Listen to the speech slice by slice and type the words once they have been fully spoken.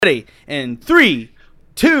Ready? In 3,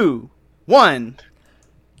 2, 1.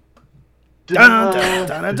 Oh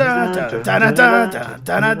my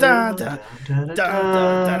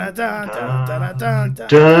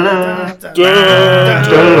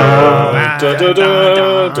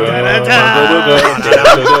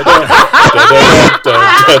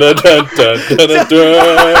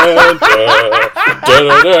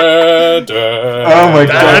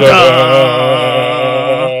god.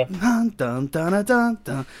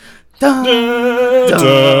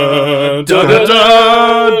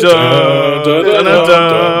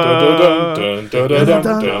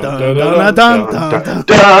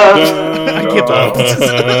 I give up.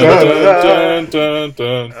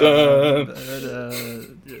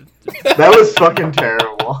 That was fucking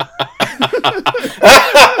terrible.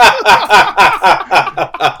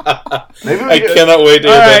 I cannot wait to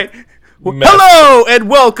hear that. Hello and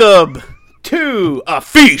welcome to A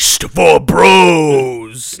Feast for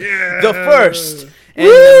Bros. Yeah. The first in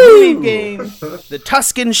the movie game, the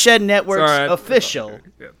Tuscan Shed Network's official.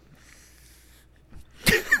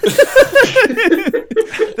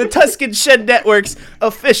 The Tuscan Shed Network's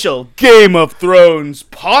official Game of Thrones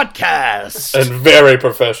podcast. And very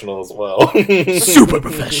professional as well. Super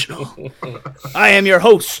professional. I am your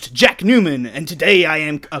host, Jack Newman, and today I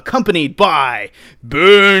am accompanied by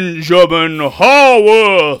Benjamin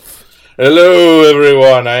Haworth. Hello,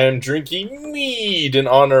 everyone. I am drinking mead in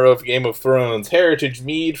honor of Game of Thrones. Heritage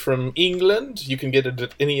mead from England. You can get it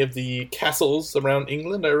at any of the castles around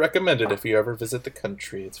England. I recommend it if you ever visit the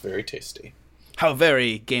country. It's very tasty. How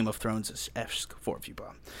very Game of Thrones-esque for you,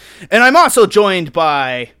 Bob. And I'm also joined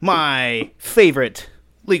by my favorite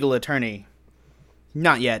legal attorney.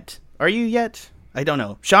 Not yet. Are you yet? I don't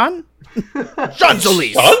know. Sean? Sean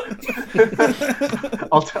Solis.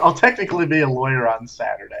 I'll technically be a lawyer on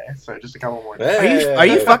Saturday, so just a couple more days. Are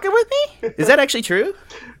you fucking with me? Is that actually true?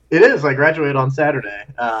 It is. I graduated on Saturday.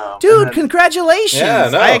 Dude, congratulations. Yeah,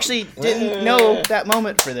 no. I actually didn't know that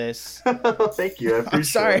moment for this. Thank you. I'm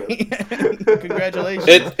sorry.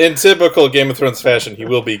 Congratulations. In typical Game of Thrones fashion, he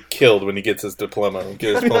will be killed when he gets his diploma. He'll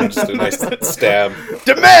get his diploma, just a nice stab.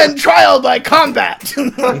 Demand trial by combat.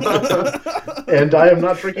 And I am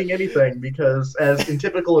not drinking anything because, as in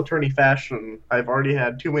typical attorney fashion, I've already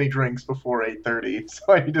had too many drinks before 8:30,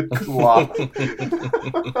 so I need to cool off.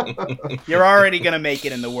 You're already going to make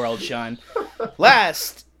it in the world, Sean.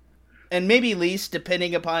 Last, and maybe least,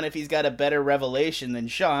 depending upon if he's got a better revelation than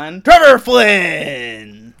Sean, Trevor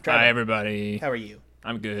Flynn! Trevor, hi, everybody. How are you?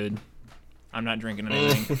 I'm good. I'm not drinking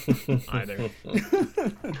anything either.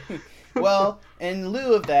 Well, in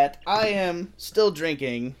lieu of that, I am still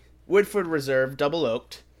drinking Woodford Reserve Double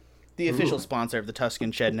Oaked, the official sponsor of the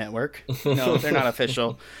Tuscan Shed Network. No, they're not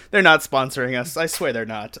official. They're not sponsoring us. I swear they're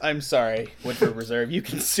not. I'm sorry, Woodford Reserve. You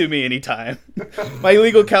can sue me anytime. My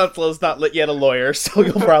legal counsel is not yet a lawyer, so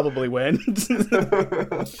you'll probably win.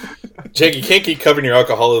 Jake, you can't keep covering your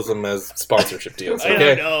alcoholism as sponsorship deals,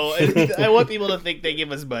 okay? I don't know. I want people to think they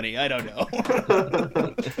give us money. I don't know.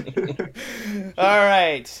 All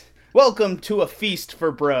right. Welcome to A Feast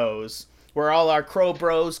for Bros, where all our crow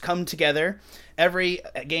bros come together every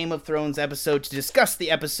Game of Thrones episode to discuss the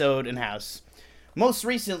episode in-house. Most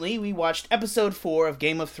recently, we watched episode 4 of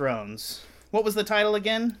Game of Thrones. What was the title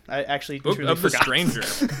again? I actually truly forgot. The Stranger.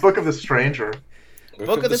 Book of the Stranger.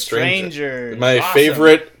 Book of the Stranger. My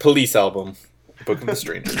favorite police album. Book of the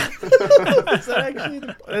Stranger. Is that actually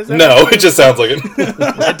No, it just sounds like it.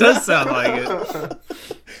 It does sound like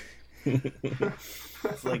it.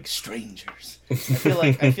 It's like strangers. I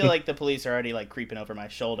feel like the police are already like creeping over my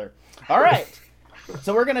shoulder. All right.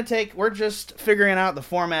 So we're just figuring out the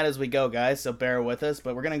format as we go, guys, so bear with us,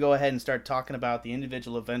 but we're going to go ahead and start talking about the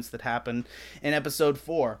individual events that happened in episode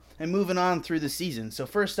 4 and moving on through the season. So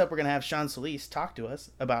first up, we're going to have Sean Solis talk to us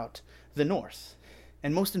about the North.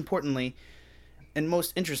 And most importantly, and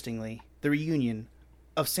most interestingly, the reunion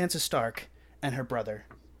of Sansa Stark and her brother,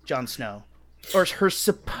 Jon Snow. Or her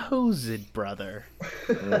supposed brother.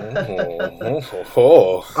 I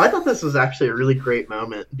thought this was actually a really great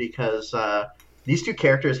moment because these two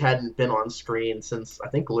characters hadn't been on screen since, I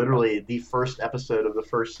think, literally the first episode of the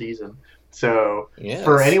first season. So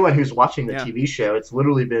for anyone who's watching the TV show, it's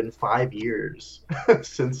literally been 5 years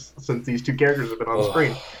since these two characters have been on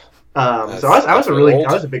screen. So I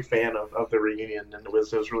was a big fan of the reunion, and it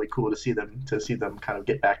was really cool to see them kind of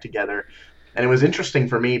get back together. And it was interesting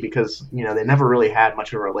for me because, you know, they never really had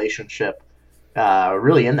much of a relationship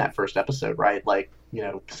really in that first episode, right? Like, you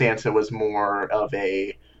know, Sansa was more of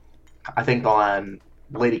I think on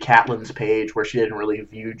Lady Catelyn's page, where she didn't really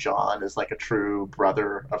view Jon as like a true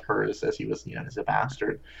brother of hers, as he was, you know, as a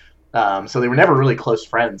bastard. So they were never really close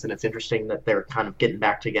friends, and it's interesting that they're kind of getting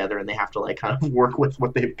back together and they have to like kind of work with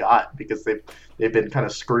what they've got because they've been kind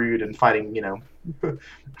of screwed and fighting,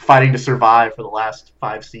 fighting to survive for the last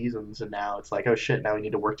 5 seasons, and now it's like, oh shit, now we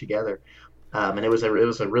need to work together. And it was a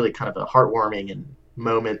really kind of a heartwarming and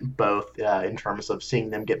moment, both in terms of seeing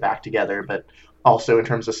them get back together, but also in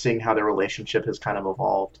terms of seeing how their relationship has kind of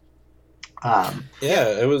evolved.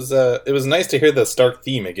 It was nice to hear the Stark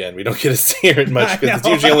theme again. We don't get to hear it much because it's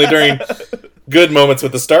usually only during good moments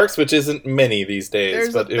with the Starks, which isn't many these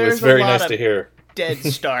days. But it was very nice to hear. Dead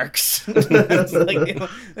Starks.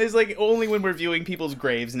 it's like only when we're viewing people's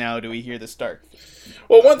graves now do we hear the Stark.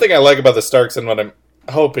 Well, one thing I like about the Starks and what I'm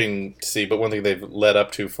hoping to see, but one thing they've led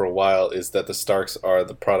up to for a while is that the Starks are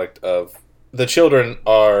the product of the children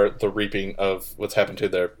are the reaping of what's happened to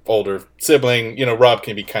their older sibling. Rob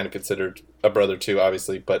can be kind of considered a brother too,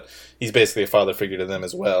 obviously, but he's basically a father figure to them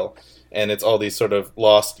as well. And it's all these sort of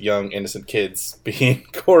lost, young, innocent kids being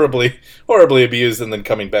horribly abused and then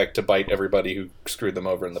coming back to bite everybody who screwed them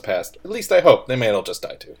over in the past. At least I hope. They may all just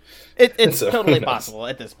die too. It's so, totally possible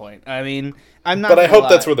at this point. I mean, I'm not. But I hope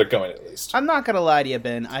that's where they're going at least. I'm not gonna lie to you,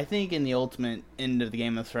 Ben. I think in the ultimate end of the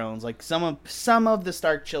Game of Thrones, like some of the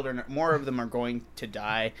Stark children, more of them are going to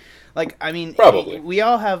die. Like, I mean, probably we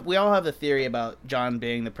all have the theory about Jon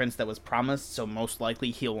being the prince that was promised, so most likely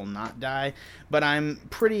he will not die. But I'm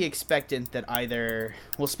pretty expectant that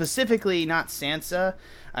specifically not Sansa.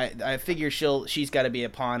 I figure she's got to be a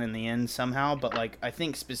pawn in the end somehow. But like, I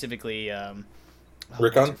think specifically.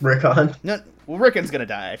 Rickon? No, well, Rickon's gonna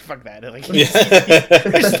die. Fuck that. Like,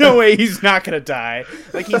 there's no way he's not gonna die.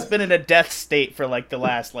 Like, he's been in a death state for like the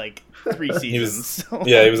last 3 seasons.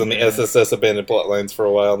 He was on the SSS abandoned plot lines for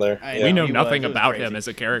a while there. We know nothing about him as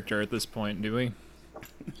a character at this point, do we?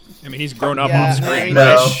 I mean, he's grown up on screen.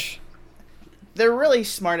 No. They're really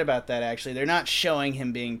smart about that, actually. They're not showing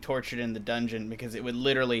him being tortured in the dungeon because it would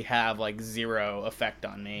literally have zero effect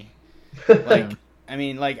on me. I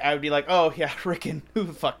mean, I would be like, oh, yeah, Rickon, who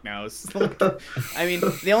the fuck knows? I mean,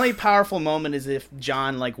 the only powerful moment is if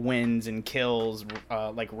Jon, wins and kills,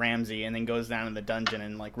 Ramsay and then goes down in the dungeon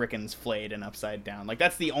and, Rickon's flayed and upside down.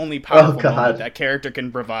 That's the only powerful moment that character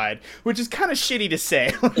can provide, which is kind of shitty to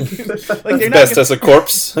say. They're best as a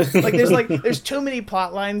corpse. There's too many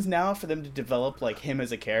plot lines now for them to develop, him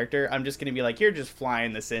as a character. I'm just going to be like, you're just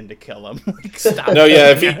flying this in to kill him. Stop. No,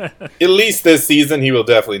 yeah, at least this season, he will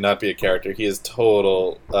definitely not be a character. He is total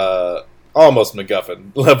almost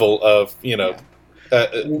MacGuffin level of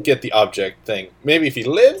get the object thing. Maybe if he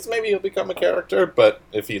lives, maybe he'll become a character, but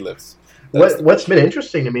if he lives, what's been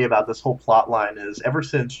interesting to me about this whole plot line is ever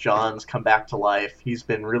since Jon's come back to life, he's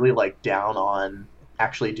been really down on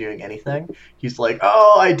actually doing anything. He's like,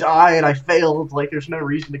 oh, I died, I failed, there's no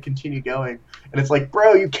reason to continue going. And it's like,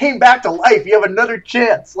 bro, you came back to life, you have another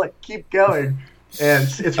chance, keep going. And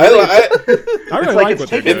it's really I really like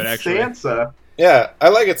what they're doing, actually. Sansa. Yeah, I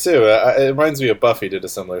like it too. It reminds me of Buffy did a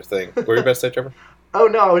similar thing. What were you about to say, Trevor? Oh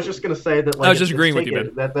no, I was just going to say that. I was just agreeing with you,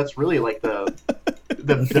 Ben. That's really the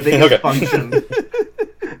biggest function.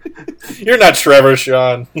 You're not Trevor,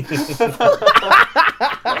 Sean.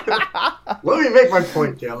 Let me make my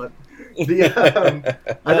point, damn it.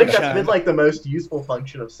 I think that's been the most useful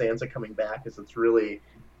function of Sansa coming back. Is it's really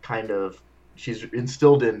kind of she's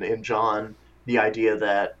instilled in Jon the idea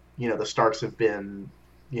that the Starks have been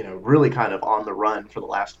really kind of on the run for the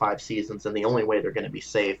last 5 seasons, and the only way they're going to be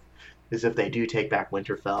safe is if they do take back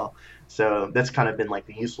Winterfell. So that's kind of been the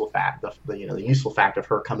useful fact, the useful fact of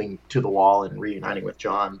her coming to the Wall and reuniting with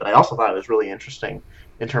Jon. But I also thought it was really interesting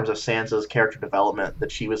in terms of Sansa's character development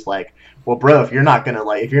that she was like, well, bro, if you're not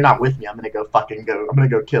with me, I'm gonna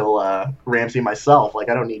go kill Ramsay myself. I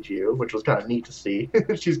don't need you, which was kind of neat to see.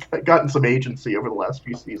 She's gotten some agency over the last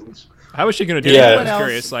few seasons. How was she gonna do that? I was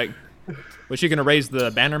curious. Was she going to raise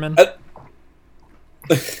the Bannerman? I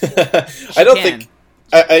don't think...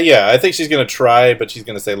 I think she's going to try, but she's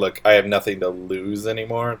going to say, look, I have nothing to lose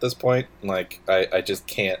anymore at this point. I just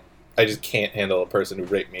can't handle a person who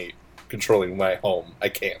raped me controlling my home. I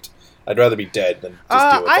can't. I'd rather be dead than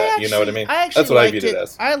just deal with that. You know what I mean? That's what I viewed it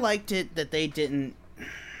as. I liked it that they didn't...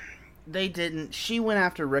 She went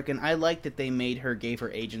after Rickon. I liked that they gave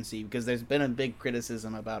her agency, because there's been a big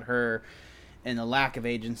criticism about her and the lack of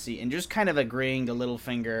agency, and just kind of agreeing to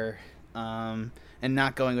Littlefinger, and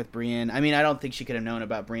not going with Brienne. I mean, I don't think she could have known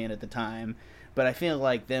about Brienne at the time, but I feel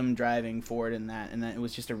like them driving forward in that, and that it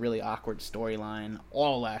was just a really awkward storyline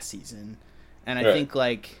all last season. And I think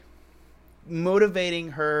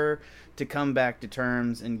motivating her to come back to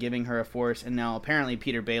terms and giving her a force, and now apparently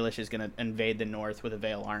Peter Baelish is going to invade the North with a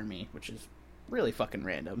Vale army, which is really fucking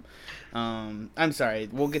random. I'm sorry,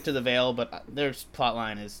 we'll get to the Veil, but their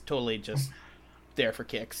plotline is totally just there for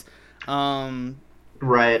kicks.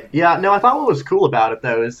 Right. Yeah, no, I thought what was cool about it,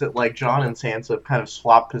 though, is that, like, John and Sansa kind of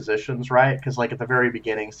swapped positions, right? Because, like, at the very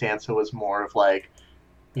beginning, Sansa was more of, like,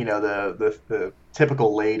 you know, the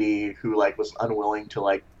typical lady who, like, was unwilling to,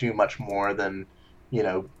 like, do much more than, you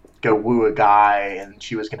know, go woo a guy, and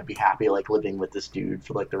she was going to be happy, like, living with this dude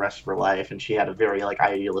for, like, the rest of her life, and she had a very, like,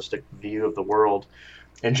 idealistic view of the world.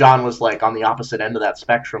 And John was, like, on the opposite end of that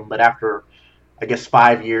spectrum, but after, I guess,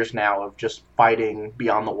 5 years now of just fighting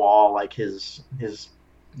beyond the wall, like, his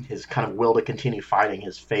kind of will to continue fighting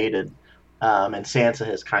has faded, and Sansa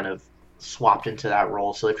has kind of swapped into that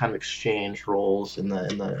role, so they've kind of exchanged roles in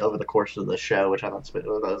the over the course of the show, which I thought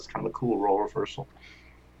was kind of a cool role reversal.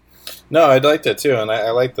 No, I like that too, and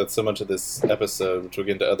I like that so much of this episode, which we'll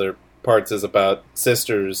get into other parts, is about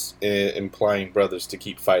sisters implying brothers to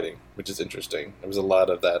keep fighting, which is interesting. There was a lot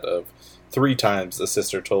of that, of 3 times a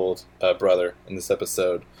sister told a brother in this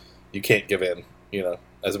episode, you can't give in, you know,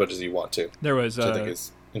 as much as you want to. There was, which I think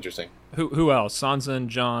is interesting. Who else? Sansa and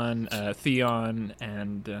Jon, Theon,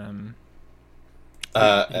 and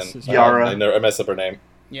Yara. I messed up her name.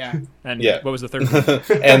 Yeah. And Yeah. what was the third one?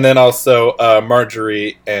 And then also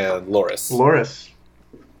Marjorie and Loras.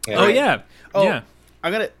 Yeah. Oh, yeah. Oh, yeah.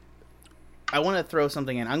 I want to throw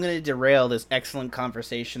something in. I'm going to derail this excellent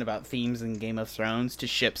conversation about themes in Game of Thrones to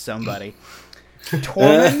ship somebody.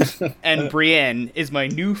 Tormund and Brienne is my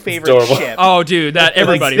new favorite ship. Oh, dude, that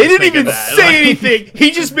everybody. Like, they didn't even that. say anything. He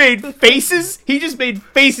just made faces. He just made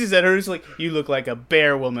faces at her. It's like, you look like a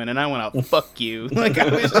bear woman, and I want to fuck you. Like I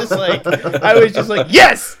was just like,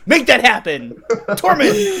 yes, make that happen,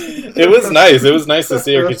 Tormund. It was nice. It was nice to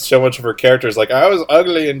see her get so much of her characters. Like, I was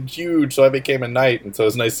ugly and huge, so I became a knight, and so it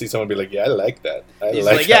was nice to see someone be like, yeah, I like that. He's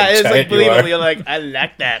like, yeah, it's like believably like, I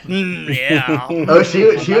like that. Yeah. Oh,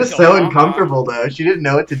 she was so uncomfortable though. She didn't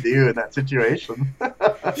know what to do in that situation. No,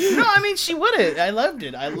 I mean, she wouldn't. I loved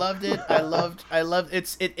it.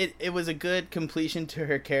 It was a good completion to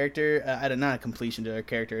her character. Not a completion to her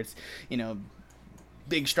character. It's, you know,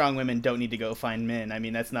 big strong women don't need to go find men. I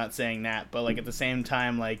mean, that's not saying that, but like at the same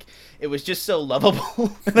time, like it was just so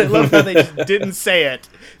lovable. And I love how they just didn't say it.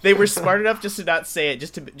 They were smart enough just to not say it,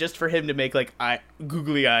 just for him to make like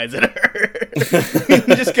googly eyes at her.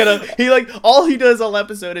 All he does all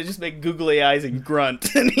episode is just make googly eyes and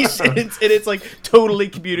grunt, and it's like totally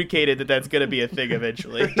communicated that that's gonna be a thing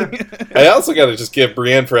eventually. I also got to just give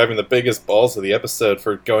Brienne for having the biggest balls of the episode,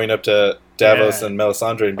 for going up to Davos and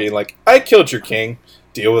Melisandre and being like, I killed your king.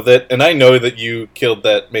 Deal with it. And I know that you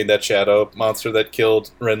made that shadow monster that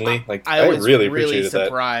killed Renly. Like, I was really appreciated that.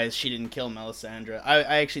 Surprised she didn't kill Melisandre.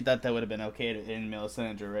 I actually thought that would have been okay to end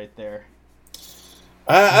Melisandre right there.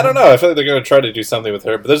 I don't know. I feel like they're going to try to do something with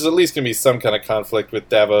her, but there's at least going to be some kind of conflict with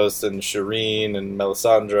Davos and Shireen and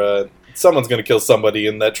Melisandre. Someone's going to kill somebody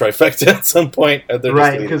in that trifecta at some point.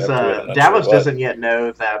 Right, because Davos doesn't yet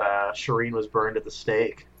know that Shireen was burned at the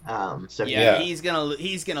stake. He's gonna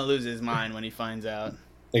lose his mind when he finds out.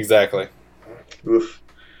 Exactly. Oof.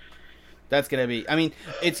 That's gonna be. I mean,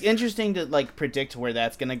 it's interesting to like predict where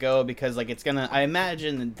that's gonna go, because like it's gonna. I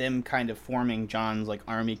imagine them kind of forming Jon's like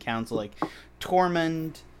army council, like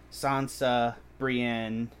Tormund, Sansa,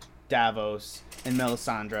 Brienne, Davos, and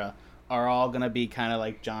Melisandre are all gonna be kind of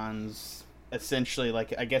like Jon's, essentially,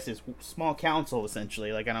 like I guess his small council,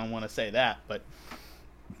 essentially. Like I don't want to say that, but.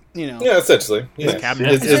 You know, yeah, essentially,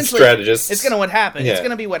 it's strategist. It's gonna what happens. Yeah. It's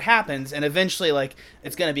gonna be what happens, and eventually, like,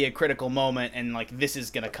 it's gonna be a critical moment, and like this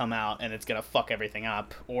is gonna come out, and it's gonna fuck everything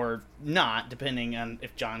up, or not, depending on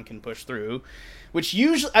if Jon can push through. Which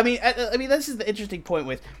usually, I mean, this is the interesting point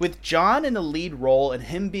with Jon in the lead role and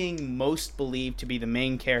him being most believed to be the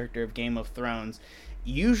main character of Game of Thrones.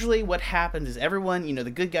 Usually what happens is everyone, you know, the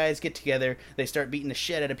good guys get together, they start beating the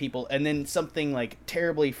shit out of people, and then something, like,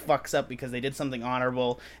 terribly fucks up because they did something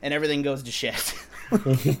honorable, and everything goes to shit.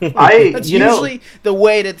 That's usually the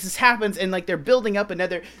way that this happens, and, like, they're building up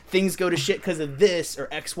another things go to shit because of this or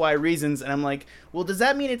XY reasons, and I'm like, well, does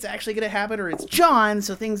that mean it's actually going to happen, or it's Jon,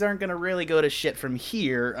 so things aren't going to really go to shit from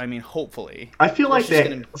here? I mean, hopefully. I feel like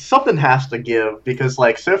something has to give, because,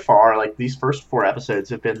 like, so far, like, these first 4 episodes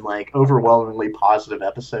have been, like, overwhelmingly positive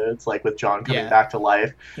episodes, like with Jon coming back to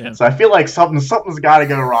life. Yeah. So I feel like something's got to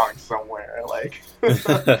go wrong somewhere. Like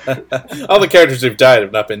all the characters who've died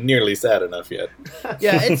have not been nearly sad enough yet.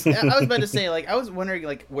 Yeah, I was about to say, like, I was wondering,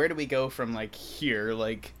 like, where do we go from like here?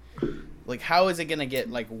 Like how is it gonna get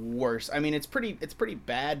like worse? I mean, it's pretty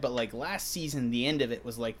bad, but like last season, the end of it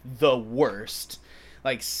was like the worst.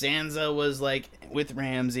 like Sansa was like with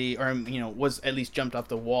Ramsay, or was at least jumped off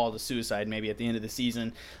the wall to suicide maybe at the end of the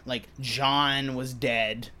season. Like Jon was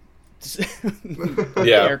dead.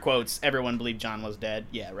 Yeah. Air quotes. Everyone believed Jon was dead.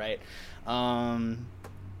 Yeah, right.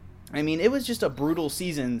 I mean, it was just a brutal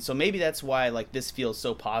season, so maybe that's why like this feels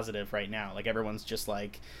so positive right now. Like everyone's just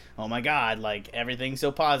like, oh my god, like everything's so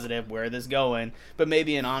positive. Where is this going? But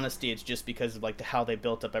maybe in honesty, it's just because of like how they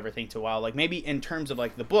built up everything to WoW. Like maybe in terms of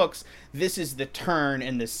like the books, this is the turn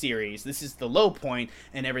in the series. This is the low point,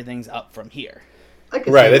 and everything's up from here.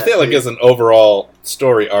 Right. I feel like as an overall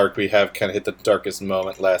story arc, we have kind of hit the darkest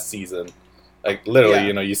moment last season. Like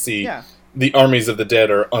literally, you see. Yeah. The armies of the dead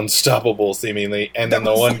are unstoppable, seemingly, and then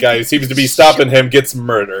the one guy who seems to be stopping him gets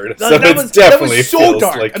murdered. So it's definitely so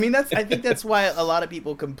dark. Like... I mean, I think that's why a lot of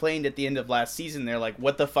people complained at the end of last season. They're like,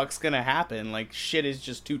 "What the fuck's gonna happen? Like, shit is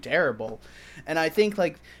just too terrible." And I think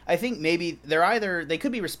maybe they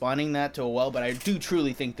could be responding that to a well, but I do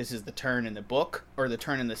truly think this is the turn in the book or the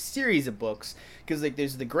turn in the series of books, because like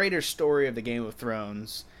there's the greater story of the Game of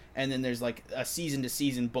Thrones. And then there's like a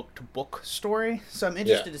season-to-season, book-to-book story. So I'm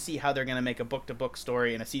interested to see how they're going to make a book-to-book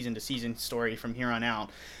story and a season-to-season story from here on out.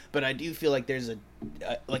 But I do feel like there's a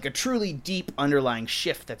truly deep underlying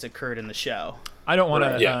shift that's occurred in the show. I don't want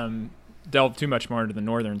to delve too much more into the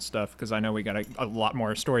northern stuff, because I know we got a lot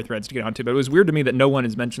more story threads to get onto. But it was weird to me that no one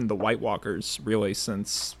has mentioned the White Walkers really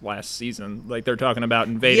since last season. Like they're talking about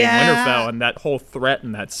invading Winterfell, and that whole threat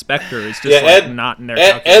and that specter is just not in their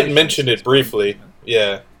calculations. Ed mentioned it briefly.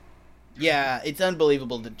 Yeah. Yeah, it's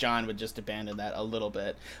unbelievable that Jon would just abandon that a little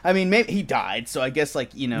bit. I mean, maybe he died, so I guess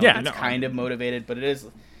it's kind of motivated, but it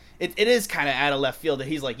is kind of out of left field that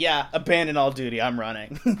he's like, yeah, abandon all duty, I'm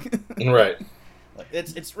running. Right.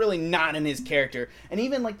 It's really not in his character. And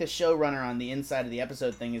even like the showrunner on the inside of the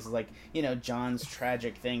episode thing is like, Jon's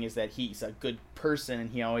tragic thing is that he's a good person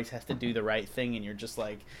and he always has to do the right thing, and you're just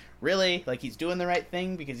like, really? Like he's doing the right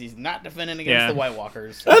thing because he's not defending against the White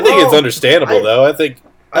Walkers. I think it's understandable though. I think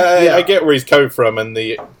I get where he's coming from, and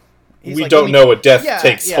we don't know what death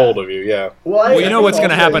takes hold of you. Yeah. Well, you know what's going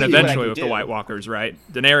to happen eventually with the White Walkers, right?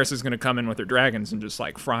 Daenerys is going to come in with her dragons and just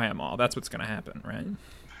like fry them all. That's what's going to happen, right?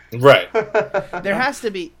 Right. There has to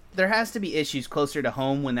be issues closer to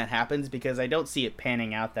home when that happens, because I don't see it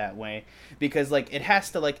panning out that way. Because like it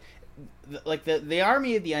has to the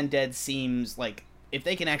army of the undead seems like, if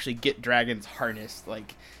they can actually get dragons harnessed,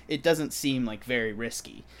 like it doesn't seem like very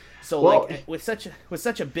risky. So with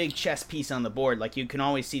such a big chess piece on the board, like you can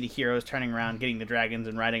always see the heroes turning around, getting the dragons,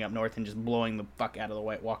 and riding up north and just blowing the fuck out of the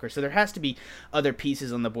White Walker. So there has to be other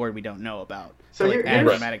pieces on the board we don't know about. So add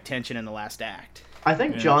dramatic tension in the last act. I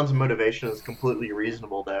think Jon's motivation is completely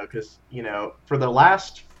reasonable though, because for the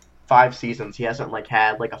last 5 seasons he hasn't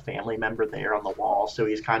had a family member there on the wall, so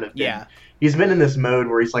he's kind of he's been in this mode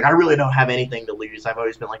where he's like, I really don't have anything to lose. I've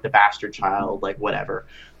always been like the bastard child, like whatever.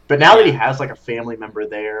 But now that he has a family member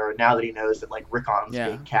there, now that he knows that Rickon's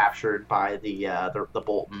being captured by the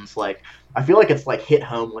Boltons, I feel like it's hit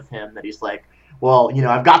home with him that he's like, well,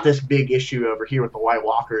 I've got this big issue over here with the White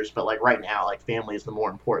Walkers, but right now, family is the more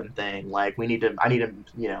important thing. I need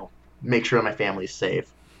to make sure my family's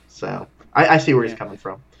safe. So I see where he's coming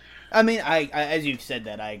from. I mean, I as you said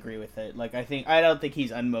that, I agree with it. I don't think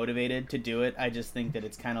he's unmotivated to do it. I just think that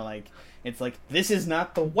it's kind of this is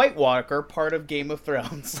not the White Walker part of Game of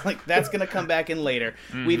Thrones. That's going to come back in later.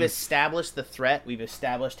 Mm-hmm. We've established the threat. We've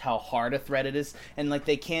established how hard a threat it is. And,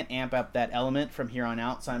 they can't amp up that element from here on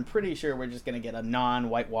out. So I'm pretty sure we're just going to get a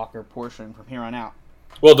non-White Walker portion from here on out.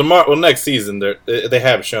 Well, next season, they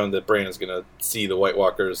have shown that Bran is going to see the White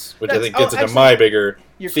Walkers, which I think gets into my bigger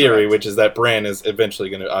theory, which is that Bran is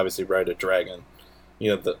eventually going to obviously ride a dragon.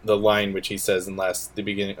 The line which he says in the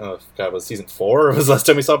beginning, was season 4? Was the last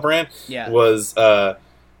time we saw Bran? Yeah. Was,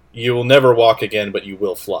 you will never walk again, but you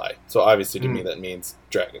will fly. So obviously to me that means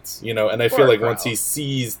dragons. And I feel like once he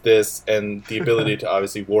sees this and the ability to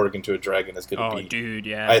obviously warg into a dragon is going to be... Oh, dude,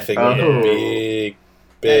 yeah. I think a big...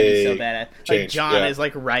 That'd be so bad. Jon is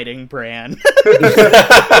riding Bran.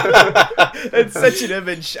 It's such an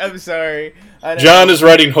image. I'm sorry. Jon is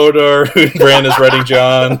riding Hodor, Bran is riding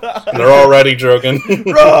Jon, and they're all riding Drogon.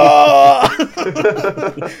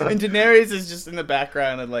 And Daenerys is just in the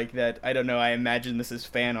background and that. I don't know. I imagine this is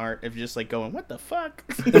fan art of just going, what the fuck?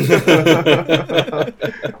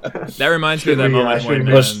 That reminds me of that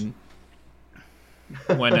moment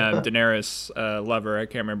when Daenerys' lover, I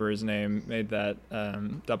can't remember his name, made that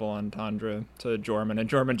double entendre to Jorman, and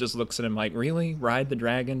Jorman just looks at him like, really? Ride the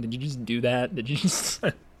dragon? Did you just do that? Did you just...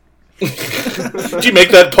 Did you make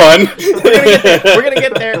that pun? We're gonna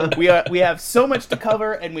get there. We have so much to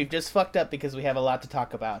cover, and we've just fucked up because we have a lot to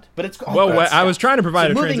talk about. But it's I was trying to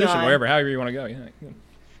provide a transition on, however you want to go. Yeah.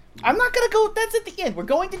 I'm not gonna go. That's at the end. We're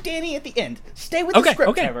going to Danny at the end. Stay with the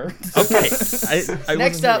script, Trevor. Okay.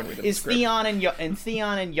 Next up is Theon and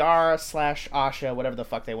Yara / Asha, whatever the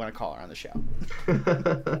fuck they want to call her on the show.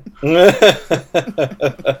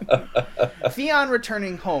 Theon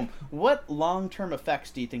returning home. What long-term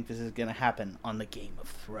effects do you think this is gonna happen on the Game of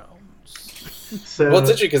Thrones? Well, it's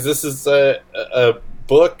interesting because this is a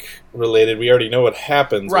book related. We already know what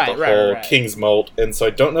happens with the whole King's Mold, and so I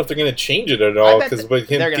don't know if they're going to change it at all because with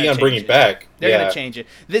him Theon bringing back, they're going to change it.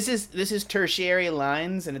 This is tertiary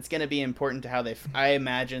lines, and it's going to be important to how they. I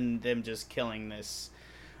imagine them just killing this.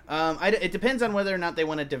 It depends on whether or not they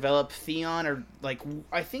want to develop Theon or like.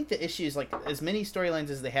 I think the issue is like as many storylines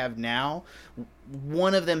as they have now.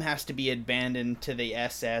 One of them has to be abandoned to the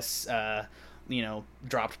SS.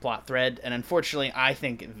 Dropped plot thread, and unfortunately, I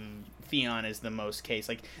think Theon is the most case.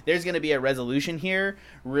 Like, there's going to be a resolution here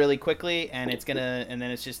really quickly, and this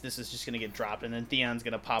is just going to get dropped, and then Theon's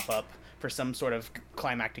going to pop up for some sort of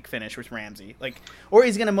climactic finish with Ramsay. Or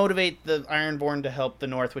he's going to motivate the Ironborn to help the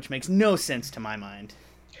North, which makes no sense to my mind.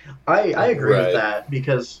 I agree with that,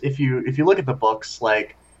 because if you look at the books,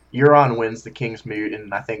 like, Euron wins the King's Moot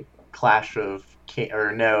in, I think, Storm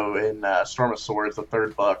of Swords, the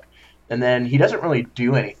third book. And then he doesn't really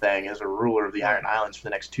do anything as a ruler of the Iron Islands for the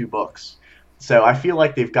next 2 books. So I feel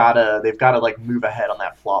like they've gotta like move ahead on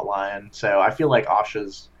that plot line. So I feel like I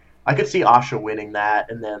could see Asha winning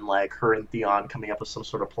that, and then like her and Theon coming up with some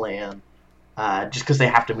sort of plan. Just because they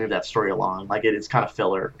have to move that story along. Like it's kind of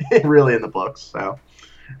filler, really, in the books. So.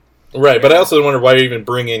 Right, but I also wonder why you even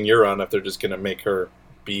bring in Euron if they're just gonna make her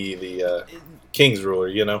be the King's ruler,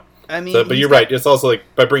 you know? I mean, but you're right. It's also like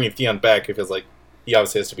by bringing Theon back, it feels like he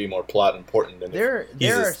obviously has to be more plot important than there are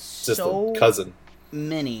just so a cousin.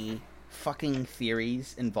 Many fucking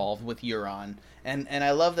theories involved with Euron, and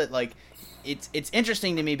I love that. Like, it's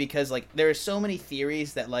interesting to me because like there are so many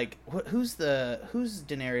theories that like who's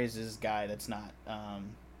Daenerys' guy that's not oh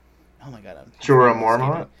my god, Jorah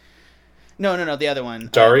Mormont. No, the other one.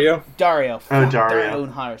 Dario? Dario. Oh,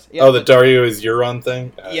 Dario. Yeah, the Dario is Euron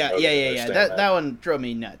thing? Yeah. That one drove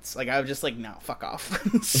me nuts. Like, I was just like, no, fuck off.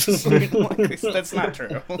 That's not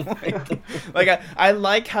true. I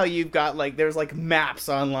like how you've got, like, there's, like, maps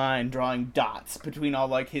online drawing dots between all,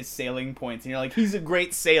 like, his sailing points. And you're like, he's a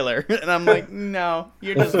great sailor. And I'm like, no,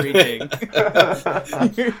 you're just reaching.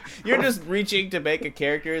 You're just reaching to make a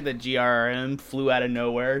character that GRM flew out of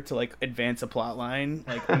nowhere to, like, advance a plot line.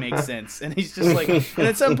 Like, it makes sense. And he's just like, and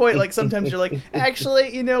at some point, like, sometimes you're like,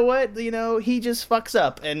 actually, you know what? You know, he just fucks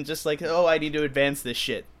up and just like, oh, I need to advance this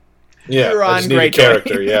shit. Yeah, you're on great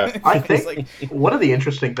character, yeah. I think one of the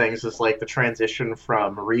interesting things is, like, the transition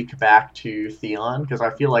from Reek back to Theon, because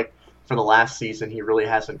I feel like for the last season, he really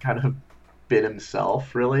hasn't kind of been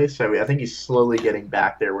himself, really. So I think he's slowly getting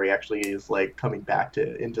back there where he actually is, like, coming back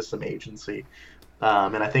into some agency.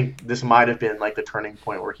 And I think this might have been like the turning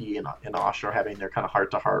point where he and Asha are having their kind of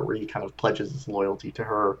heart-to-heart, where he kind of pledges his loyalty to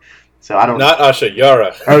her. So I don't. Not Asha,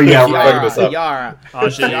 Yara. Oh yeah, Yara.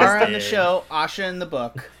 Yara in the show, Asha in the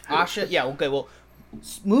book. Asha. Yeah. Okay. Well,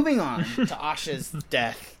 moving on to Asha's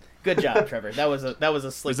death. Good job, Trevor. That was a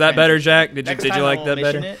slick. Was that better, Jack? Did you like that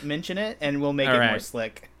better? Mention it, and we'll make it more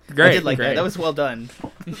slick. Great. I did like that. That was well done.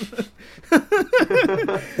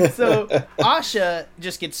 So Asha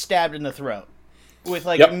just gets stabbed in the throat. With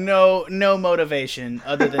like no motivation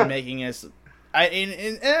other than making us, I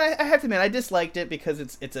have to admit I disliked it because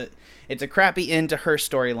it's a crappy end to her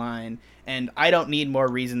storyline, and I don't need more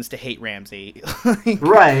reasons to hate Ramsay.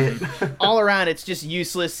 Right. All around, it's just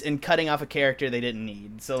useless and cutting off a character they didn't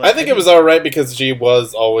need. So I think it was all right because she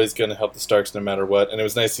was always going to help the Starks no matter what, and it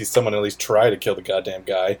was nice to see someone at least try to kill the goddamn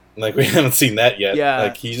guy. Like we haven't seen that yet. Yeah.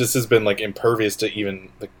 Like he just has been like impervious to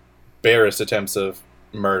even the barest attempts of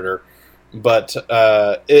murder. But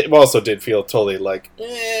it also did feel totally like,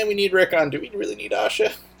 we need Rickon. Do we really need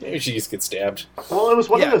Asha? Maybe she just gets stabbed. Well, it was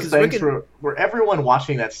one of those things where everyone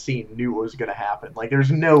watching that scene knew what was going to happen. Like,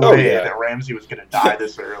 there's no way that Ramsay was going to die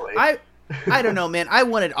this early. I don't know, man. I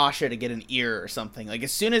wanted Asha to get an ear or something. Like,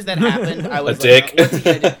 as soon as that happened, I was like, what's he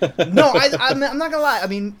gonna do? No, I'm not going to lie. I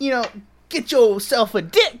mean, you know, get yourself a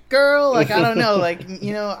dick, girl. Like, I don't know. Like,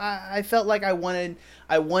 you know, I felt like I wanted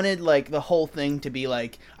I wanted like the whole thing to be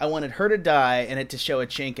like, I wanted her to die and it to show a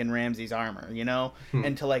chink in Ramsay's armor, you know,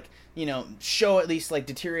 and to like, you know, show at least like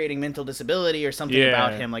deteriorating mental disability or something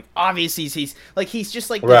about him. Like obviously he's just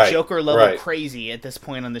like the Joker level crazy at this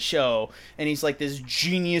point on the show, and he's like this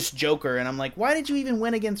genius Joker, and I'm like, why did you even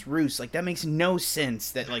win against Roos? Like that makes no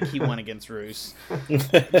sense that like he won against Roos.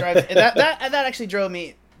 That actually drove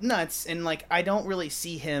me nuts, and like I don't really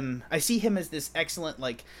see him. I see him as this excellent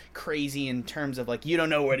like crazy in terms of like you don't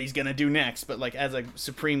know what he's gonna do next, but like as a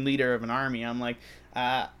supreme leader of an army, I'm like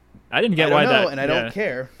I didn't get why that, and I don't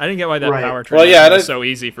care. I didn't get why that power trade was so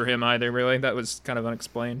easy for him either. Really, that was kind of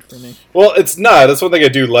unexplained for me. Well, it's not. That's one thing I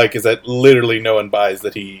do like is that literally no one buys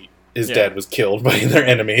that his dad was killed by their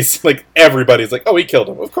enemies. Like everybody's like, "Oh, he killed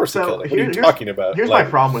him. Of course he killed him." What are you talking about? Here's my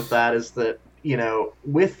problem with that is that you know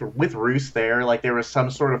with Roos there, like there was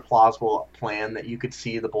some sort of plausible plan that you could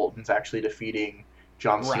see the Boltons actually defeating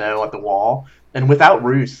Jon Snow at the Wall, and without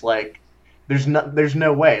Roos, like. There's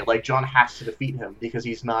no way. Like Jon has to defeat him because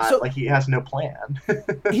he's not he has no plan.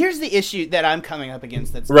 Here's the issue that I'm coming up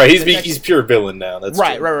against. That's right. He's pure villain now. That's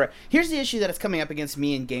right. Here's the issue that is coming up against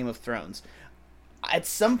me in Game of Thrones. At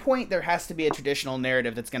some point, there has to be a traditional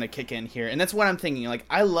narrative that's going to kick in here, and that's what I'm thinking. Like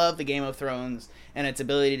I love the Game of Thrones and its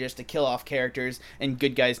ability just to kill off characters and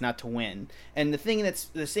good guys not to win. And the thing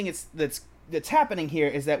that's happening here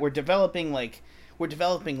is that we're developing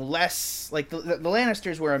less, like the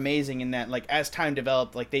Lannisters were amazing in that like as time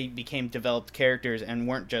developed, like they became developed characters and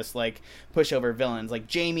weren't just like pushover villains. Like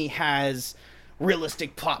Jaime has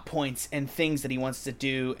realistic plot points and things that he wants to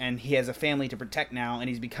do, and he has a family to protect now, and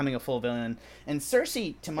he's becoming a full villain. And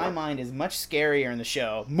Cersei, to my mind, is much scarier in the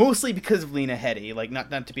show, mostly because of Lena Headey. Like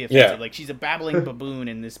not to be offensive, like she's a babbling baboon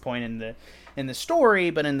in this point in the story,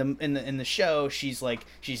 but in the show, she's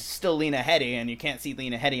still Lena Headey, and you can't see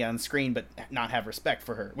Lena Headey on screen but not have respect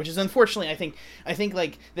for her, which is unfortunately I think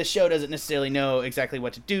like the show doesn't necessarily know exactly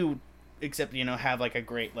what to do, except you know have like a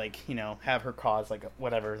great like you know have her cause like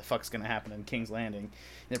whatever the fuck's gonna happen in King's Landing.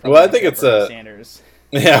 Well, I think it's Sanders.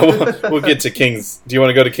 Yeah, we'll get to King's. Do you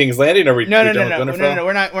want to go to King's Landing, or no?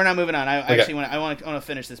 We're not moving on. I actually want to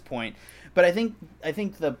finish this point, but I think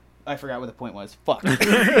I forgot what the point was. Fuck.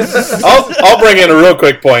 I'll bring in a real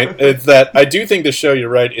quick point. It's that I do think the show, you're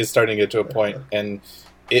right, is starting to get to a point, and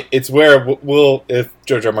it's where we'll, if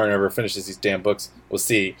George R. R. Martin ever finishes these damn books, we'll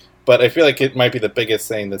see. But I feel like it might be the biggest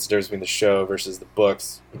thing that's the difference between the show versus the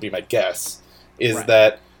books, would be my guess, is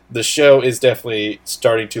that the show is definitely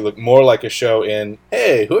starting to look more like a show in,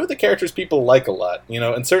 hey, who are the characters people like a lot? You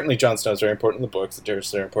know, and certainly Jon Snow's very important in the books, the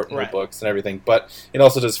Daenerys are important in the books and everything, but it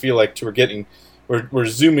also does feel like we're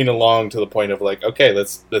zooming along to the point of like, okay,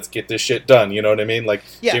 let's get this shit done. You know what I mean? Like,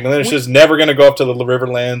 Jaime Lannister's never going to go up to the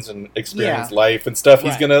Riverlands and experience life and stuff.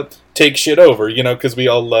 He's going to take shit over, you know, because we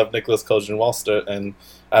all love Nicholas Coulson Wallsta, and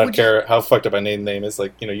I don't care how fucked up my name is.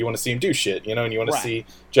 Like, you know, you want to see him do shit, you know, and you want to see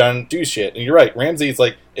Jon do shit. And you're right, Ramsay's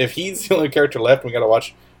like, if he's the only character left, we got to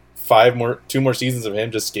watch 2 more seasons of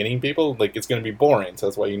him just skinning people. Like, it's going to be boring. So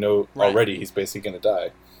that's why you know already he's basically going to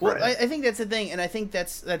die. Well, I think that's the thing, and I think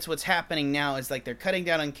that's what's happening now. Is like they're cutting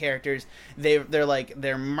down on characters.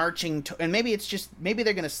 They're marching, and maybe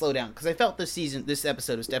they're going to slow down, because I felt this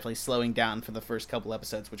episode was definitely slowing down for the first couple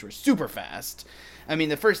episodes, which were super fast. I mean,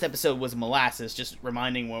 the first episode was molasses, just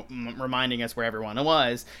reminding us where everyone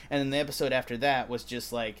was, and then the episode after that was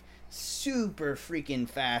just like super freaking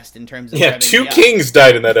fast in terms of 2 kings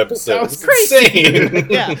died in that episode. That was crazy.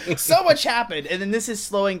 Insane. So much happened, and then this is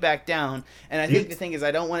slowing back down. And I think the thing is,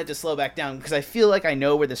 I don't want it to slow back down because I feel like I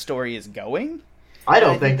know where the story is going. I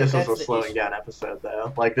don't think this was a slowing down episode,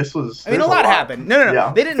 though. Like, this was... I mean, a lot happened. No.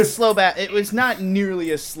 Yeah. They didn't slow back. It was not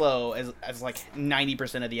nearly as slow as like,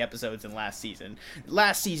 90% of the episodes in last season.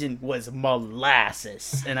 Last season was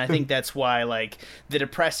molasses. And I think that's why, like, the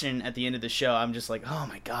depression at the end of the show, I'm just like, oh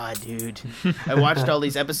my god, dude. I watched all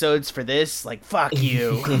these episodes for this. Like, fuck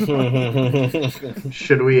you.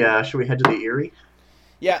 Should we head to the Eyrie?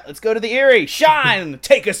 Yeah, let's go to the Eyrie. Shine!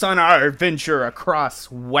 Take us on our adventure across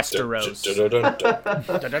Westeros.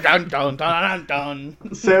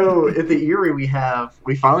 So, at the Eyrie, we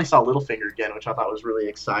finally saw Littlefinger again, which I thought was really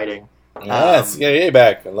exciting. Yes,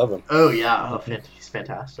 back. I love him. Oh, yeah. He's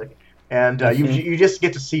fantastic. And you just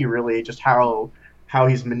get to see, really, just how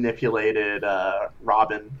he's manipulated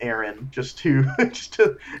Aaron, just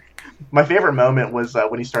to... My favorite moment was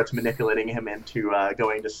when he starts manipulating him into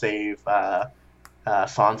going to save...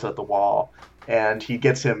 Sansa at the Wall, And he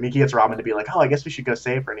gets Robin to be like, oh, I guess we should go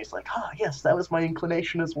save her. And he's like, oh, yes, that was my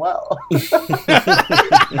inclination as well.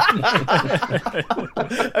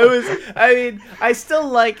 I still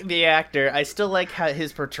like the actor. I still like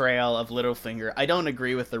his portrayal of Littlefinger. I don't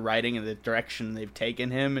agree with the writing and the direction they've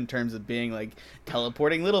taken him in terms of being like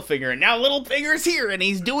teleporting Littlefinger. And now Littlefinger's here and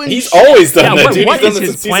he's doing He's always done that, dude. What He's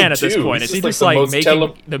is his plan at this point? Is he just like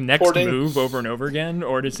making the next teleporting move over and over again?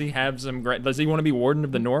 Or does he have some does he want to be Warden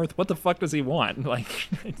of the North? What the fuck does he want? Like,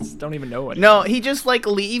 I just don't even know what he just like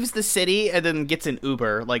leaves the city and then gets an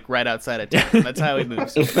Uber like right outside of town. That's how he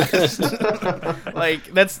moves so fast. Like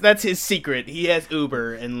that's his secret. He has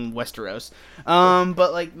Uber in Westeros.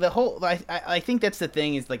 But like the whole I think that's the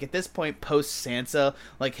thing is like at this point post Sansa,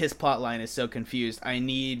 like his plot line is so confused. I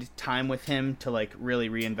need time with him to like really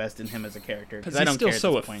reinvest in him as a character because I don't care. He's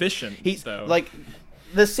still so efficient. He's though. Like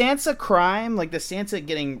the Sansa crime, like the Sansa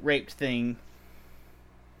getting raped thing.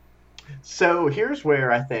 So here's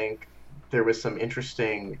where I think there was some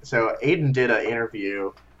interesting. So Aiden did an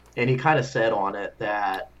interview, and he kind of said on it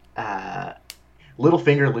that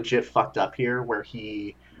Littlefinger legit fucked up here, where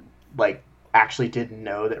he like actually didn't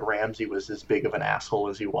know that Ramsay was as big of an asshole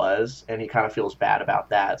as he was, and he kind of feels bad about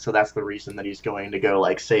that. So that's the reason that he's going to go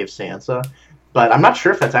like save Sansa. But I'm not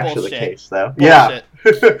sure if that's actually the case, though. Bullshit.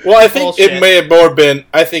 Yeah. Well, I think it may have more been.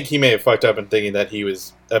 I think he may have fucked up in thinking that he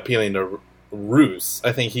was appealing to Roose.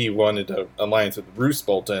 I think he wanted an alliance with Roose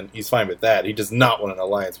Bolton. He's fine with that. He does not want an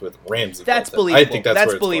alliance with Ramsay. That's Bolton. believable. I think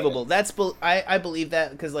that's believable. I believe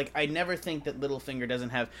that because like I never think that Littlefinger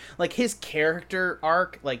doesn't have like his character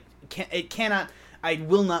arc. Like it cannot. I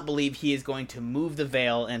will not believe he is going to move the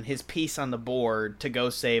veil and his piece on the board to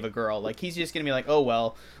go save a girl. Like he's just gonna be like, oh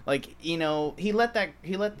well, like you know, he let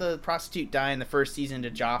the prostitute die in the first season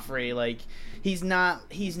to Joffrey. Like he's not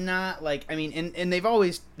like I mean, and they've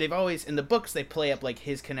always in the books they play up like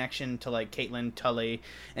his connection to like Catelyn Tully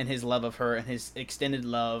and his love of her and his extended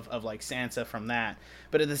love of like Sansa from that.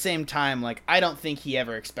 But at the same time, like I don't think he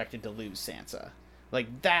ever expected to lose Sansa.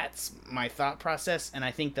 Like, that's my thought process, and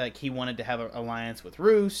I think that like, he wanted to have an alliance with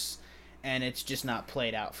Roose, and it's just not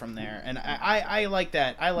played out from there. And I like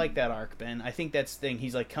that. I like that arc, Ben. I think that's the thing.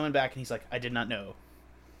 He's, like, coming back, and he's like, I did not know.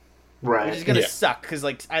 Right. Which is going to suck, because,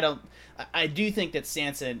 like, I do think that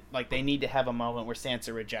Sansa, like, they need to have a moment where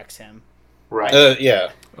Sansa rejects him. Right.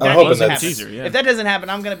 Yeah. I'm hoping that's teaser, yeah. If that doesn't happen,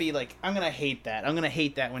 I'm gonna be like, I'm gonna hate that. I'm gonna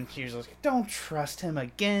hate that when she's like, don't trust him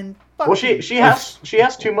again. Fuck well, you. she has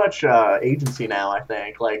too much agency now. I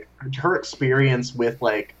think like her experience with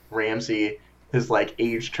like Ramsay has like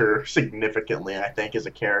aged her significantly. I think as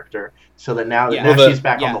a character, so that now she's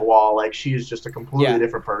back on the wall, like she is just a completely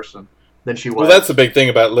different person than she was. Well, that's the big thing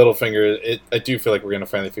about Littlefinger. I do feel like we're going to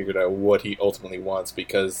finally figure out what he ultimately wants,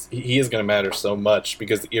 because he is going to matter so much,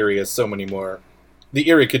 because the Eyrie has so many more. The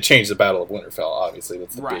Eyrie could change the Battle of Winterfell, obviously.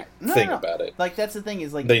 That's the big thing about it. Like, that's the thing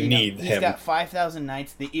is, like, they need him. He's got 5,000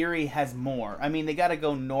 knights. The Eyrie has more. I mean, they got to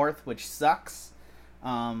go north, which sucks.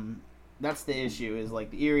 That's the issue, is,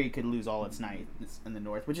 like, the Eyrie could lose all its knights in the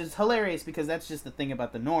north, which is hilarious, because that's just the thing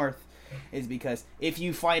about the north, is because if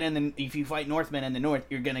you fight Northmen in the north,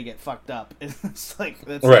 you're gonna get fucked up. It's like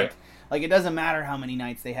that's right. Like it doesn't matter how many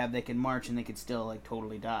knights they have; they can march and they could still like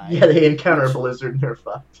totally die. Yeah, they encounter a blizzard and they're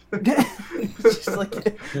fucked. Just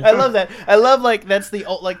like, I love that. I love like that's the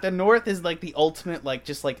like the north is like the ultimate like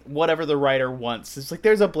just like whatever the writer wants. It's like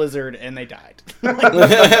there's a blizzard and they died.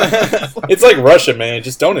 It's like Russia, man.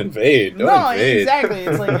 Just don't invade. Don't invade. Exactly.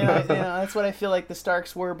 It's like you know that's what I feel like the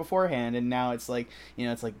Starks were beforehand, and now it's like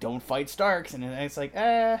it's like don't fight Starks, and it's like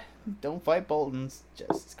don't fight Boltons.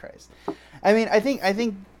 Jesus Christ. I mean, I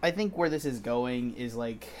think where this is going is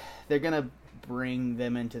like they're gonna bring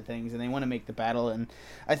them into things, and they want to make the battle, and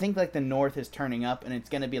I think like the North is turning up, and it's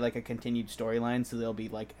gonna be like a continued storyline, so there'll be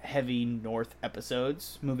like heavy North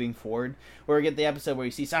episodes moving forward, where we get the episode where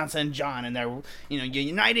you see Sansa and Jon, and they're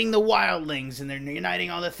uniting the wildlings, and they're uniting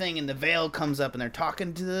all the thing, and the Vale comes up, and they're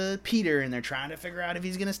talking to Peter, and they're trying to figure out if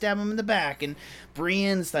he's gonna stab him in the back, and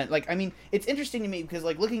Brienne's like, I mean, it's interesting to me because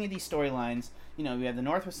like looking at these storylines, we have the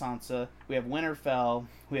North with Sansa, we have Winterfell,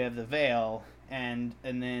 we have the Vale, and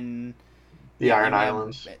then the Iron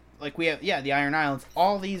Islands. We have the Iron Islands.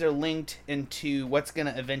 All these are linked into what's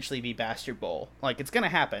gonna eventually be Bastard Bowl. Like it's gonna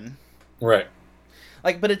happen. Right.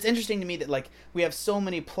 Like, but it's interesting to me that like we have so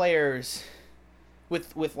many players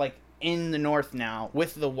with like in the North now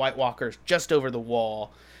with the White Walkers just over the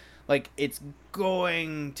wall. Like it's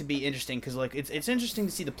going to be interesting because like it's interesting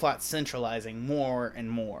to see the plot centralizing more and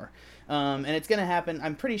more. And it's going to happen.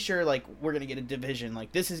 I'm pretty sure, like, we're going to get a division.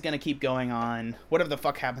 Like, this is going to keep going on. Whatever the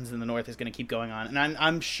fuck happens in the North is going to keep going on. And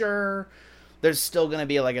I'm sure, there's still going to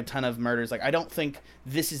be like a ton of murders. Like I don't think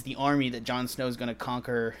this is the army that Jon Snow is going to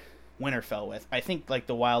conquer Winterfell with. I think like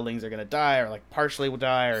the wildlings are going to die, or like partially will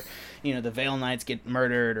die, or the Vale Knights get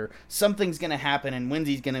murdered, or something's going to happen, and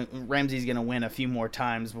Ramsay's going to win a few more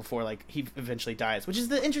times before like he eventually dies, which is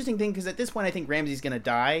the interesting thing, because at this point I think Ramsay's going to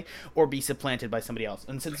die or be supplanted by somebody else,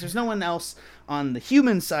 and since there's no one else on the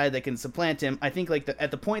human side that can supplant him, I think like at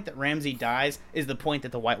the point that Ramsay dies is the point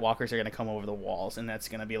that the White Walkers are going to come over the walls, and that's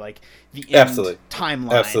going to be like the end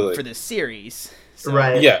timeline for this series. So,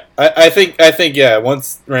 right. Yeah, I think yeah.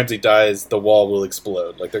 Once Ramsay dies, the wall will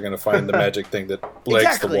explode. Like they're gonna find the magic thing that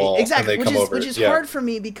breaks the wall, and they come over. Which is hard for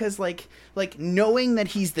me because like knowing that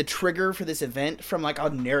he's the trigger for this event from like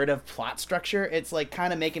a narrative plot structure, it's like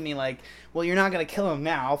kind of making me like, well, you're not gonna kill him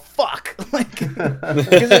now. Fuck. Like,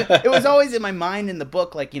 because it was always in my mind in the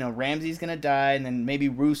book, like Ramsay's gonna die, and then maybe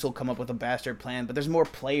Roose will come up with a bastard plan. But there's more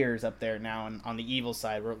players up there now on the evil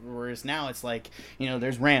side, whereas now it's like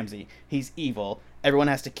there's Ramsay, he's evil. Everyone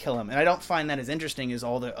has to kill him. And I don't find that as interesting as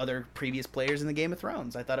all the other previous players in the Game of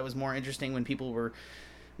Thrones. I thought it was more interesting when people were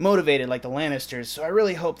motivated, like the Lannisters. So I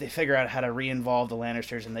really hope they figure out how to re-involve the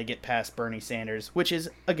Lannisters and they get past Bernie Sanders, which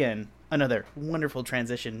is, again, another wonderful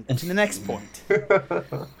transition to the next point.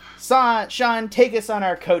 Sean, take us on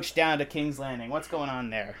our coach down to King's Landing. What's going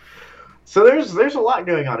on there? So there's a lot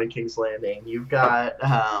going on in King's Landing. You've got,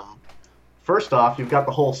 first off, you've got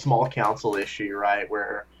the whole small council issue, right,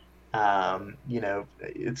 where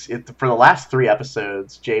it's for the last 3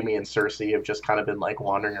 episodes, Jaime and Cersei have just kind of been like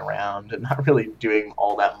wandering around and not really doing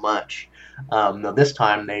all that much. Now this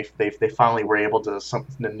time they finally were able to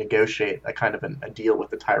negotiate a kind of a deal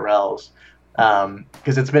with the Tyrells,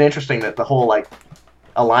 because it's been interesting that the whole like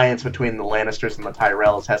alliance between the Lannisters and the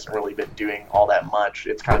Tyrells hasn't really been doing all that much.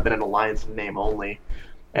 It's kind of been an alliance in name only.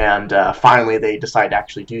 And finally they decide to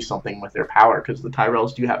actually do something with their power, because the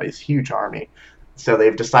Tyrells do have this huge army. So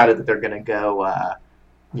they've decided that they're going to go,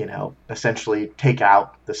 essentially take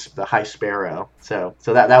out the High Sparrow. So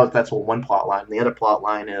that's one plot line. The other plot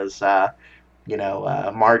line is, Marjorie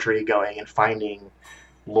going and finding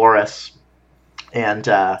Loras, and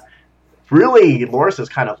really Loras has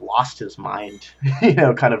kind of lost his mind,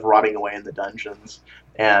 kind of rotting away in the dungeons.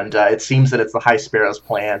 And it seems that it's the High Sparrow's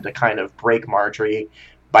plan to kind of break Marjorie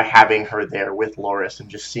by having her there with Loras and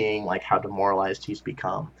just seeing like how demoralized he's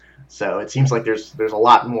become. So it seems like there's a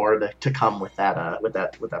lot more to come with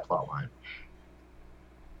that plot line.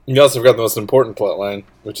 You also forgot the most important plot line,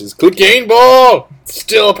 which is Cocaine Ball! It's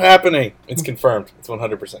still happening. It's confirmed. It's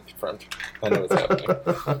 100% confirmed. I know it's happening.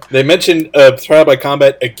 They mentioned trial by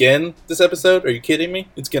combat again this episode. Are you kidding me?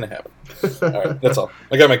 It's gonna happen. All right, that's all.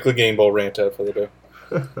 I got my Cocaine Ball rant out for the day.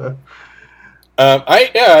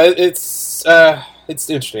 It's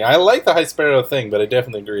interesting. I like the High Sparrow thing, but I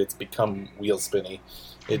definitely agree it's become wheel spinny.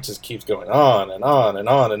 It just keeps going on and on and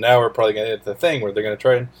on, and now we're probably going to hit the thing where they're going to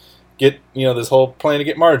try and get, this whole plan to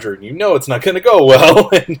get Marjorie, and it's not going to go well,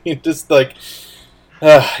 and you just know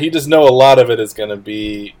a lot of it is going to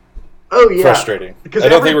be frustrating. Because I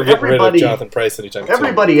don't think we're getting rid of Jonathan Pryce anytime soon.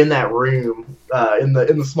 Everybody in that room, in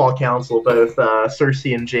the small council, both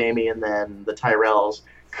Cersei and Jaime, and then the Tyrells,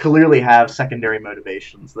 clearly have secondary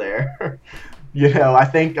motivations there. I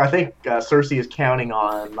think Cersei is counting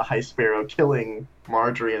on the High Sparrow killing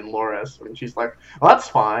Marjorie and Loras, and she's like, well, that's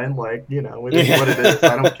fine, like, it is what it is,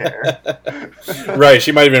 I don't care. Right,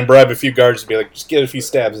 she might even bribe a few guards to be like, just get a few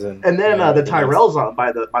stabs in. And then the Tyrells,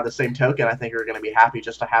 by the same token, I think are going to be happy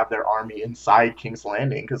just to have their army inside King's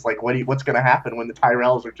Landing, because like, what's going to happen when the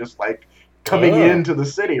Tyrells are just like coming into the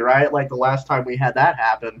city, right? Like the last time we had that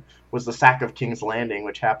happen was the sack of King's Landing,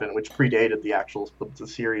 which predated the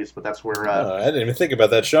series, but that's where... I didn't even think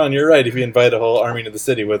about that, Sean. You're right. If you invite a whole army to the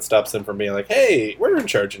city, what stops them from being like, hey, we're in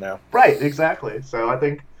charge now? Right, exactly. So I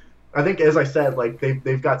think as I said, like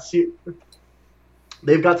they've got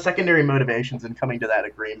secondary motivations in coming to that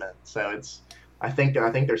agreement. So I think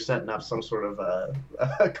they're setting up some sort of a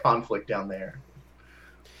conflict down there.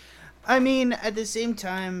 I mean, at the same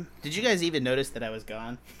time, did you guys even notice that I was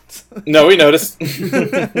gone? No, we noticed. We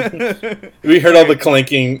heard all the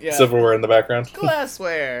clinking silverware in the background.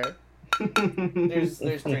 Glassware.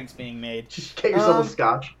 There's drinks being made. Just get yourself a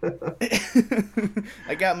scotch.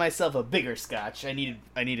 I got myself a bigger scotch. I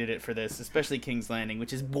needed it for this, especially King's Landing,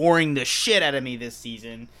 which is boring the shit out of me this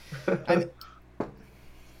season.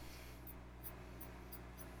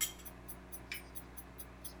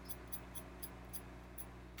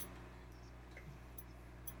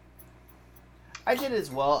 I did as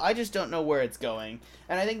well. I just don't know where it's going.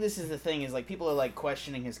 And I think this is the thing, is like people are like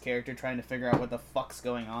questioning his character, trying to figure out what the fuck's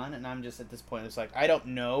going on, and I'm just at this point, it's like, I don't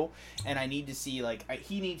know, and I need to see, like,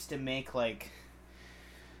 he needs to make, like,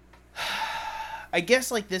 I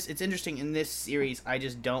guess like this, it's interesting in this series. I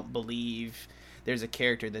just don't believe there's a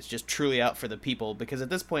character that's just truly out for the people, because at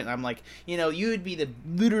this point I'm like, you know, you would be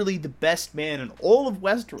literally the best man in all of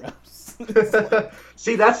Westeros.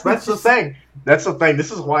 See, that's the thing. That's the thing.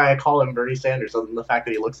 This is why I call him Bernie Sanders, other than the fact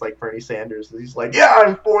that he looks like Bernie Sanders. He's like, yeah,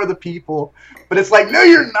 I'm for the people. But it's like, no,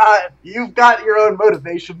 you're not. You've got your own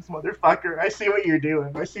motivations, motherfucker. I see what you're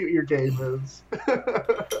doing. I see what your game is.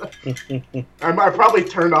 I probably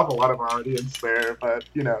turned off a lot of our audience there, but,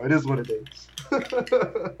 you know, it is what it is.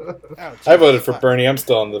 I voted for Bernie. I'm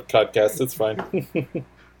still on the podcast. It's fine.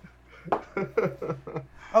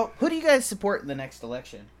 Oh, who do you guys support in the next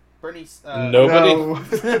election? Bernie's. Nobody. No.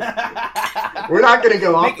 We're not going to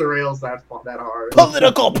go off the rails that hard.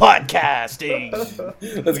 Political podcasting.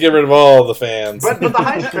 Let's get rid of all the fans. But the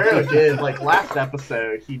High Sparrow did, like, last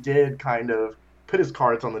episode, he did kind of put his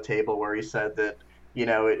cards on the table where he said that, you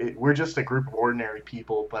know, we're just a group of ordinary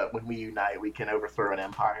people, but when we unite, we can overthrow an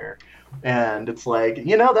empire. And it's like,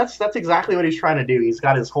 you know, that's exactly what he's trying to do. He's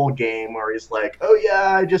got his whole game where he's like, oh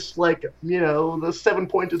yeah, I just like, you know, the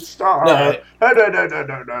 7-pointed star. No. But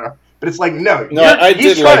it's like, no. I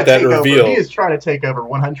did like that reveal. He is trying to take over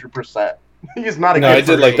 100%. He's not a No, I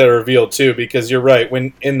did like that reveal too, because you're right.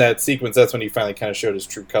 When in that sequence, that's when he finally kind of showed his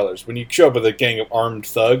true colors. When you show up with a gang of armed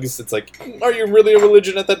thugs, it's like, are you really a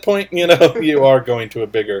religion at that point? You know, you are going to a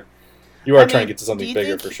bigger. You are trying to get to something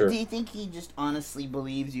bigger for sure. Do you think he just honestly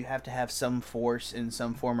believes you have to have some force in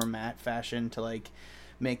some form or fashion to like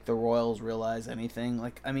make the royals realize anything?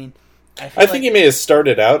 Like, I mean, I think he may have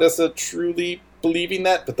started out as a truly believing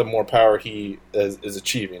that, but the more power he is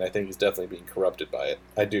achieving, I think he's definitely being corrupted by it.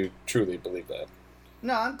 I do truly believe that.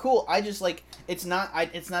 No, I'm cool. I just like it's not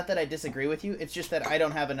that I disagree with you. It's just that I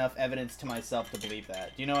don't have enough evidence to myself to believe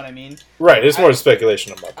that. Do you know what I mean? Right. It's more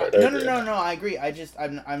speculation on my part. No. I agree.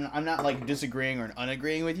 I'm not like disagreeing or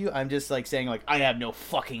unagreeing with you. I'm just like saying like I have no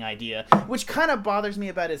fucking idea, which kind of bothers me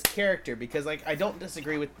about his character, because like I don't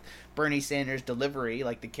disagree with Bernie Sanders' delivery.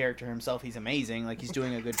 Like the character himself, he's amazing. Like he's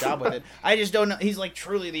doing a good job with it. I just don't know. He's like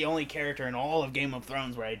truly the only character in all of Game of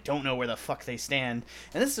Thrones where I don't know where the fuck they stand.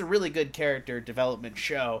 And this is a really good character development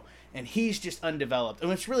show, and he's just undeveloped.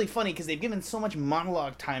 And it's really funny because they've given so much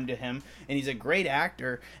monologue time to him, and he's a great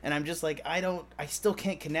actor, and I'm just like, I still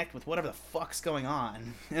can't connect with whatever the fuck's going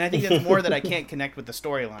on. And I think that's more that I can't connect with the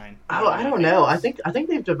storyline. Oh, I don't know. I think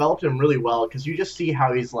they've developed him really well, because you just see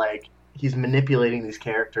how he's manipulating these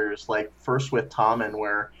characters, like first with Tommen,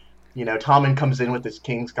 where, you know, Tommen comes in with his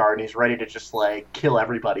Kingsguard and he's ready to just like kill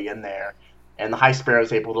everybody in there, and the High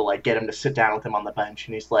Sparrow's able to like get him to sit down with him on the bench,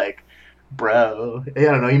 and he's like, bro, I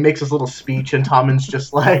don't know, he makes his little speech, and Tommen's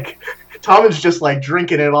just like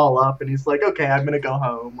drinking it all up, and he's like, okay, I'm gonna go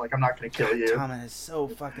home, like, I'm not gonna kill you. Tommen is so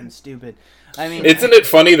fucking stupid. I mean, isn't it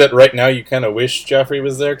funny that right now you kind of wish Joffrey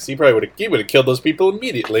was there, because he probably would have killed those people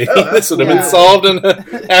immediately. This would have been solved in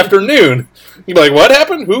an afternoon. You'd be like, what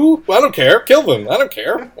happened? Who? I don't care. Kill them. I don't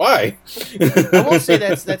care. Why? I will say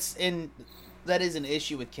that is an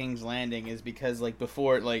issue with King's Landing, is because like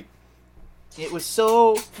before, like, it was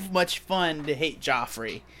so much fun to hate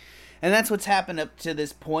Joffrey. And that's what's happened up to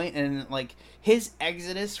this point, and like his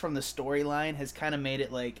exodus from the storyline has kind of made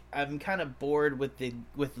it like I'm kind of bored with the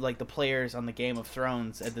players on the Game of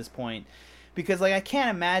Thrones at this point, because like I can't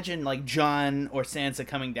imagine like Jon or Sansa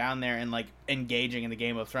coming down there and like engaging in the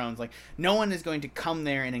Game of Thrones. Like no one is going to come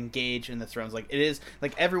there and engage in the Thrones. Like it is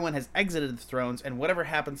like everyone has exited the Thrones, and whatever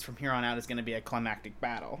happens from here on out is going to be a climactic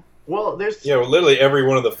battle. Well, literally every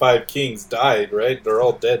one of the 5 kings died, right? They're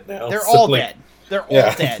all dead now. They're all dead. They're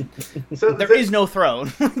all dead. So there is no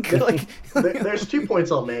throne. There's 2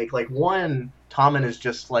 points I'll make. Like, one, Tommen is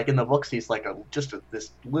just, like, in the books, he's, like,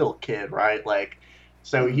 this little kid, right? Like,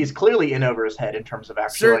 so he's clearly in over his head in terms of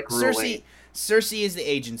actually, ruling. Cersei is the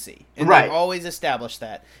agency. And right. They've always established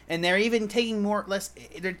that. And they're even taking more or less...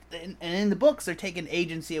 And in the books, they're taking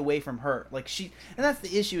agency away from her. Like, and that's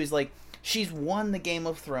the issue, is, like, she's won the Game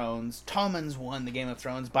of Thrones. Tommen's won the Game of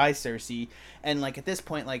Thrones by Cersei. And, like, at this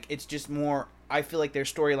point, like, it's just more... I feel like their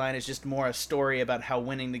storyline is just more a story about how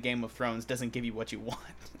winning the Game of Thrones doesn't give you what you want.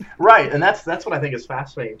 Right, and that's what I think is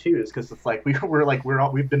fascinating too, is because it's like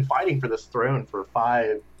we've been fighting for this throne for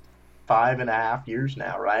five and a half years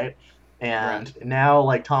now, right? And now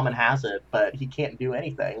like Tommen has it, but he can't do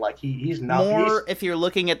anything. Like he's not more if you're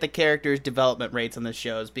looking at the characters' development rates on the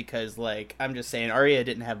shows, because like I'm just saying, Arya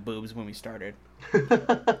didn't have boobs when we started.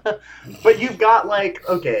 But you've got like,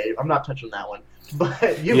 okay, I'm not touching that one. But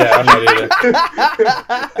I'm not either.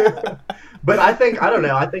 But I think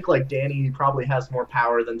like Dany probably has more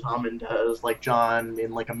power than Tommen does. Like Jon,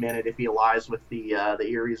 in like a minute, if he allies with the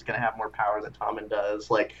Eyrie, is going to have more power than Tommen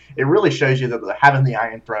does. Like it really shows you that having the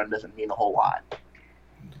Iron Throne doesn't mean a whole lot.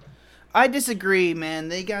 I disagree, man.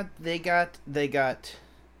 They got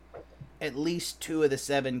at least 2 of the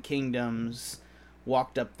 7 kingdoms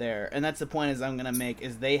walked up there, and that's the point is I'm gonna make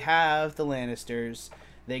is they have the Lannisters,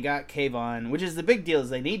 they got Kayvon, which is the big deal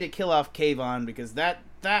is they need to kill off Kayvon because that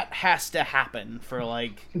has to happen for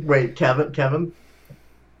like. Wait, Kevin.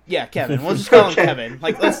 Yeah, Kevin. We'll just call him Kevin.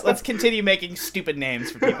 Like, let's continue making stupid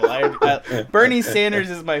names for people. Bernie Sanders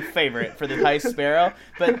is my favorite for the High Sparrow,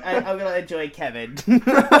 but I'm gonna enjoy Kevin.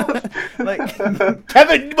 Like,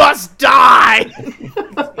 Kevin must die.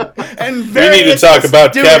 And we need to talk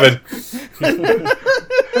about Kevin.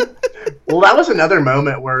 Well, that was another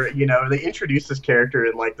moment where, they introduced this character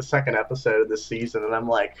in, like, the second episode of this season, and I'm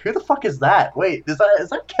like, who the fuck is that? Wait, is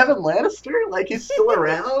that Kevin Lannister? Like, he's still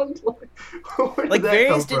around? Like,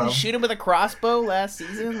 Varys didn't shoot him with a crossbow last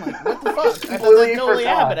season? Like, what the fuck? I thought that totally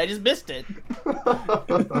happened. I just missed it.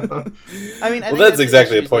 I mean, that's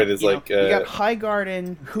exactly the point. Is you got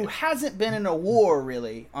Highgarden, who hasn't been in a war,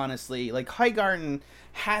 really, honestly. Like, Highgarden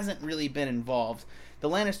hasn't really been involved. The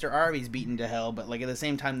Lannister army's beaten to hell, but, like, at the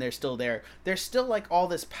same time, they're still there. There's still, like, all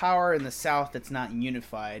this power in the South that's not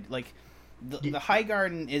unified. Like, the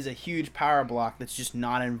Highgarden is a huge power block that's just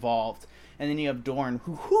not involved. And then you have Dorne,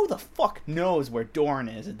 who the fuck knows where Dorne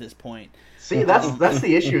is at this point? See, that's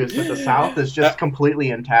the issue, is that the South is just completely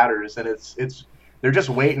in tatters, and it's they're just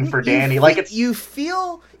waiting for Dany.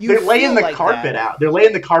 They're laying the carpet out. They're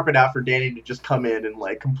laying the carpet out for Dany to just come in and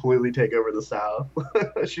like completely take over the South.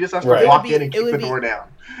 She just has to walk in and kick the door down.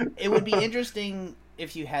 It would be interesting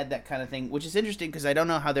if you had that kind of thing, which is interesting because I don't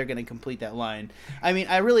know how they're going to complete that line. I mean,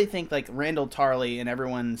 I really think like Randall Tarley and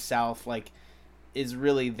everyone South like is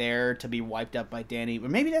really there to be wiped up by Dany,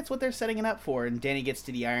 but maybe that's what they're setting it up for, and Dany gets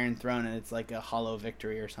to the Iron Throne and it's like a hollow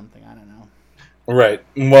victory or something. I don't know. Right.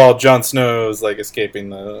 Well, Jon Snow's like escaping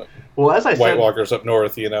the as I White Walkers up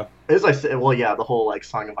north, As I said, the whole like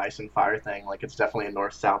Song of Ice and Fire thing, like it's definitely a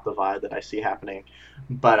north-south divide that I see happening.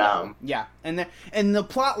 But yeah, and the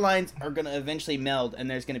plot lines are gonna eventually meld, and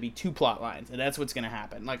there's gonna be 2 plot lines, and that's what's gonna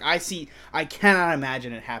happen. Like I cannot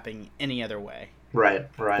imagine it happening any other way. Right.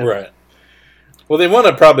 Well, they want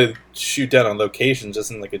to probably shoot down on locations,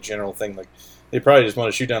 just in like a general thing, like. They probably just want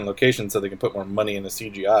to shoot down locations so they can put more money in the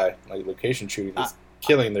CGI. Like location shooting is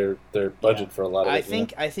killing their budget for a lot of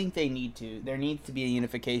it. I think they need to. There needs to be a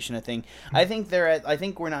unification of thing. I think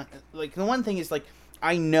we're not like the one thing is like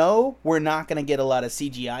I know we're not going to get a lot of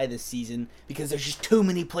CGI this season because there's just too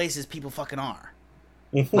many places people fucking are.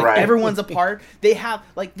 Like everyone's apart. They have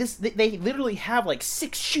like this. They literally have like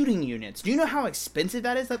 6 shooting units. Do you know how expensive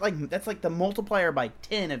that is? That's like the multiplier by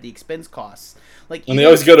 10 of the expense costs. Like, and they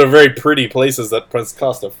always go to very pretty places that cost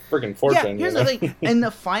a freaking fortune. Yeah, here's the thing. In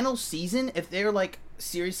the final season, if they're like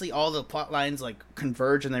seriously all the plot lines like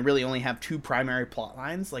converge and they really only have 2 primary plot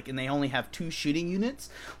lines, like, and they only have 2 shooting units,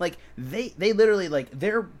 like they literally like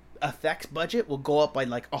their effects budget will go up by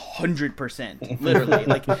like 100%, literally.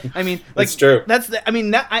 Like, I mean, like it's true.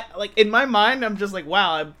 Like in my mind, I'm just like,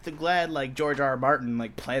 wow, I'm glad like George R. R. Martin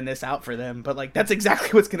like planned this out for them. But like that's exactly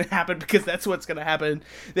what's gonna happen because that's what's gonna happen.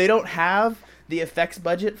 They don't have the effects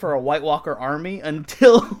budget for a White Walker army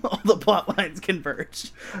until all the plot lines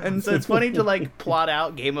converge. And so it's funny to like plot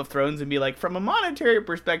out Game of Thrones and be like, from a monetary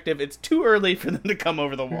perspective, it's too early for them to come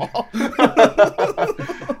over the wall.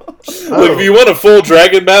 Look, if you want a full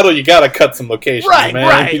dragon battle, you gotta cut some locations, man.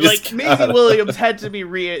 Right. Like Maisie Williams had to be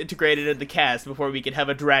reintegrated in the cast before we could have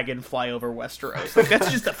a dragon fly over Westeros. Like that's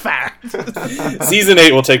just a fact. Season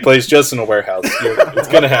 8 will take place just in a warehouse. It's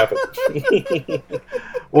gonna happen.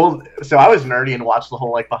 Well, so I was nerdy and watched the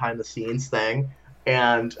whole like behind the scenes thing,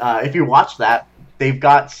 and if you watch that, they've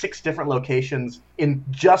got 6 different locations in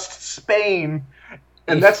just Spain.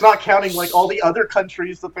 And that's not counting like all the other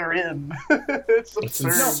countries that they're in. It's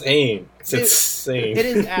insane. It's insane. It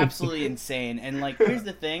is absolutely insane. And like, here's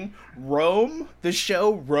the thing: Rome, the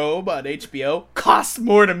show Rome on HBO, costs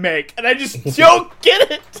more to make, and I just don't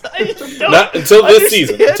get it. I just don't. Not until this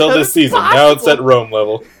season. Now it's at Rome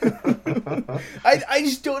level. I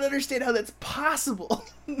just don't understand how that's possible.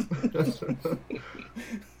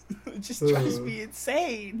 It just drives me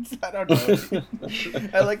insane. I don't know.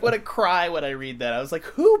 I like want to cry when I read that. I was like,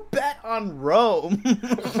 who bet on Rome?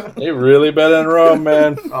 They really bet on Rome,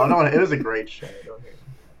 man. Oh no, it was a great show.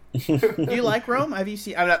 Do you like Rome? Have you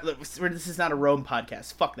seen? This is not a Rome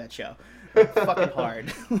podcast. Fuck that show. Fucking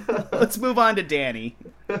hard. Let's move on to Dany.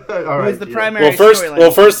 All right, who's the primary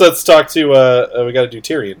first let's talk to we got to do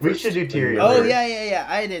Tyrion first. We should do Tyrion. Oh yeah.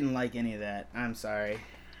 I didn't like any of that. I'm sorry.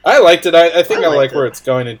 I liked it. I think I like where it's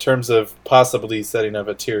going in terms of possibly setting up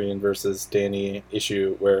a Tyrion versus Dany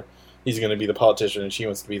issue where he's going to be the politician and she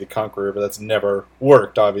wants to be the conqueror, but that's never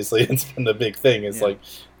worked, obviously. It's been the big thing. It's like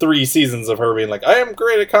 3 seasons of her being like, I am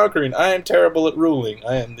great at conquering, I am terrible at ruling,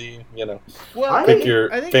 I am the, pick your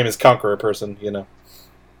famous conqueror person,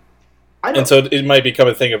 And so it might become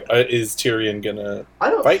a thing of, is Tyrion going to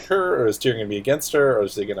fight her, or is Tyrion going to be against her, or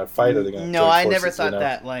is he going to fight, or are they going to No, I never thought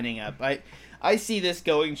that lining up. I see this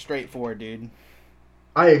going straight forward, dude.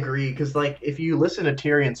 I agree, because, like, if you listen to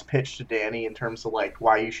Tyrion's pitch to Dany in terms of, like,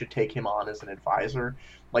 why you should take him on as an advisor,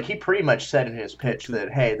 like, he pretty much said in his pitch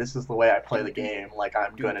that, hey, this is the way I play the game, like,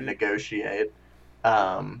 I'm going to negotiate.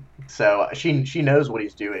 So she knows what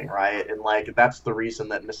he's doing, right? And, like, that's the reason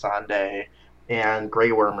that Missandei and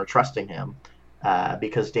Grey Worm are trusting him,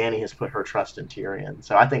 because Dany has put her trust in Tyrion.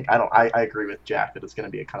 So I agree with Jack that it's going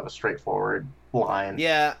to be a kind of a straightforward line.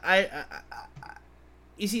 Yeah,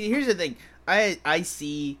 you see, here's the thing. I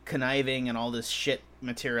see conniving and all this shit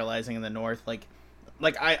materializing in the north. Like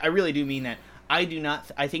I really do mean that. I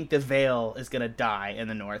think the Vale is going to die in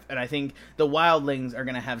the north, and I think the Wildlings are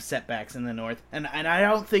going to have setbacks in the north, and I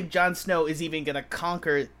don't think Jon Snow is even going to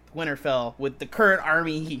conquer Winterfell with the current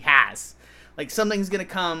army he has. Like, something's going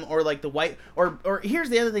to come, or like the White... Or here's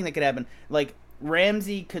the other thing that could happen. Like,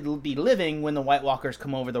 Ramsay could be living when the White Walkers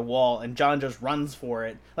come over the wall, and Jon just runs for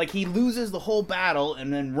it. Like, he loses the whole battle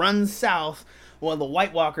and then runs south while the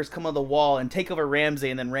White Walkers come on the wall and take over Ramsay,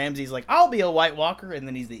 and then Ramsay's like, I'll be a White Walker, and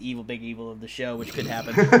then he's the big evil of the show, which could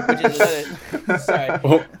happen. Which is another...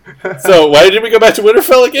 Sorry. So, why did we go back to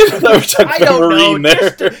Winterfell again? I thought we were talking about Marine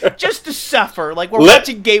there. Just to suffer. Like, we're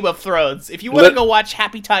watching Game of Thrones. If you want to go watch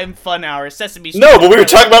Happy Time Fun Hour, Sesame Street... No, but we were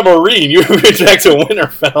talking about Marine. You were back to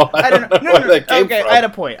Winterfell. I don't know where that came from. I had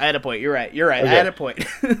a point. You're right. Okay. I had a point.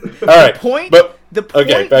 All right. The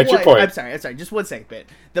point back to your point. I'm sorry. Just 1 second, Ben.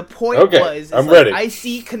 The point was, I'm ready. I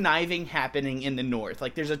see conniving happening in the north.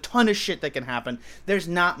 Like, there's a ton of shit that can happen. There's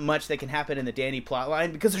not much that can happen in the Dany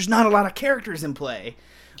plotline because there's not a lot of characters in play.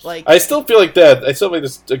 Like, I still feel like that. I still think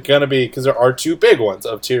there's gonna be, because there are 2 big ones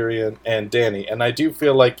of Tyrion and Dany, and I do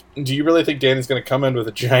feel like, do you really think Dany's gonna come in with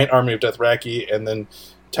a giant army of Dothraki, and then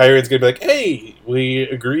Tyrion's gonna be like, hey, we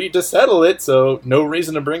agreed to settle it, so no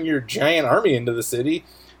reason to bring your giant army into the city?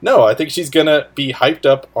 No, I think she's going to be hyped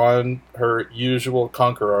up on her usual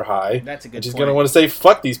conqueror high. That's a good point. She's going to want to say,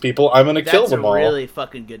 fuck these people, I'm going to kill them all. That's a really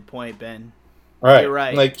fucking good point, Ben. Right. You're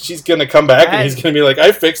right. Like, she's going to come back and he's going to be like,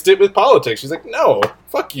 I fixed it with politics. She's like, no,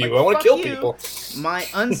 fuck you, I want to kill people. My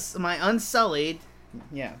unsullied...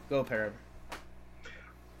 Yeah, go, Trevor.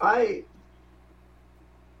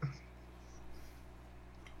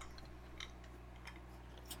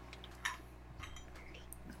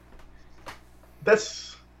 That's...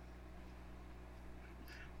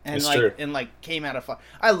 And came out of fun.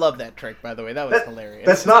 I love that trick, by the way. That was hilarious.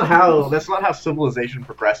 That's not how civilization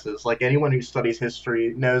progresses. Like, anyone who studies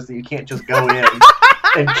history knows that you can't just go in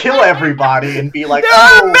and kill everybody and be like,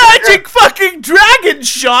 magic fucking dragon,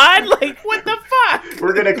 Sean! Like, what the fuck?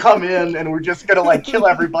 We're gonna come in and we're just gonna, like, kill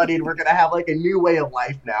everybody and we're gonna have, like, a new way of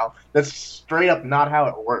life now. That's straight up not how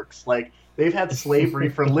it works. Like, they've had slavery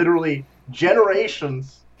for literally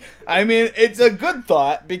generations. I mean, it's a good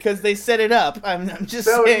thought because they set it up. I'm just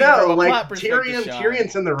saying. No, like,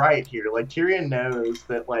 Tyrion's in the right here. Like, Tyrion knows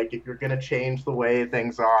that, like, if you're gonna change the way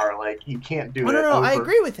things are, like, you can't do it. No. I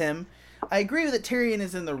agree with him. I agree that Tyrion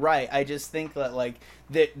is in the right. I just think that, like,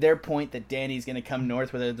 their point that Dany's gonna come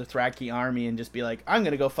north with a Dothraki army and just be like, I'm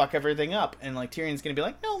gonna go fuck everything up, and like Tyrion's gonna be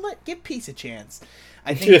like, no, give peace a chance.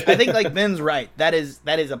 I think like Ben's right. That is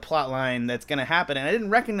a plot line that's gonna happen, and I didn't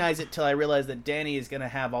recognize it till I realized that Dany is gonna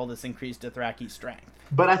have all this increased Dothraki strength.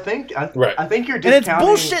 But I think you're discounting... And it's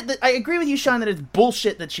bullshit that... I agree with you, Sean, that it's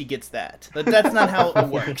bullshit that she gets that. That's not how it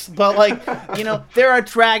works. But, like, there are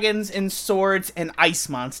dragons and swords and ice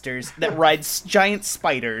monsters that ride giant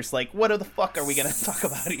spiders. Like, what the fuck are we going to talk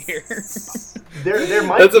about here? That's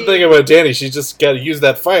the thing about Dany. She's just got to use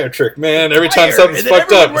that fire trick, man. Every time something's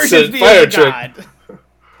fucked up, it's a fire trick.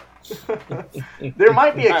 There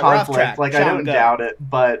might be a conflict, like, I don't doubt it,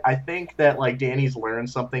 but I think that, like, Dany's learned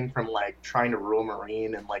something from, like, trying to rule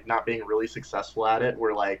Marine and, like, not being really successful at it,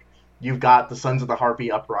 where, like, you've got the Sons of the Harpy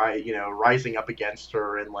rising up against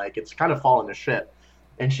her, and, like, it's kind of fallen to shit.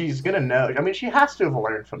 And she's gonna know, I mean, she has to have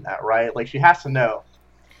learned from that, right? Like, she has to know.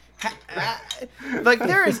 Like,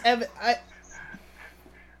 there is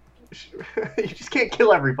you just can't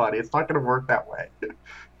kill everybody, it's not gonna work that way.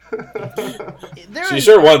 She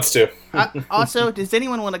sure wants to. Also, does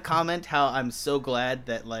anyone want to comment how I'm so glad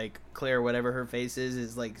that, like, Claire, whatever her face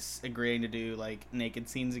is like agreeing to do, like, naked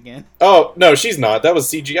scenes again? Oh, no, she's not. That was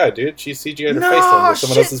CGI, dude. She CGI'd her face on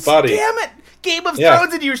someone else's body. Damn it! Game of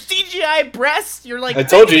Thrones and your CGI breasts? You're like, I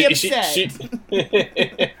told you.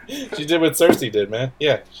 She did what Cersei did, man.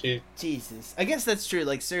 Yeah, she. Jesus, I guess that's true.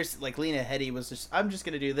 Like Cersei, like Lena Headey was just, I'm just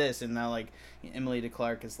gonna do this, and now like Emily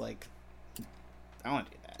DeClark is like, I want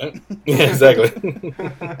to do that. Yeah, exactly.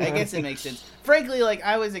 I guess it makes sense. Frankly, like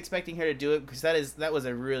I was expecting her to do it because that was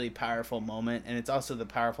a really powerful moment, and it's also the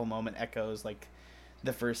powerful moment echoes like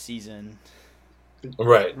the first season.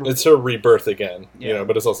 Right, it's her rebirth again, Yeah. you know.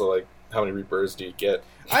 But it's also like, how many rebirths do you get?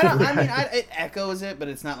 It echoes it, but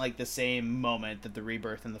it's not like the same moment that the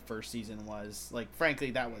rebirth in the first season was. Like,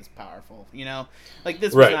 frankly, that was powerful. You know, like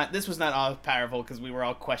this was not all powerful because we were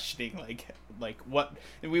all questioning like what,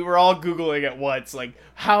 and we were all Googling at once. Like,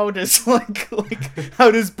 how does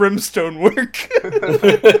how does brimstone work?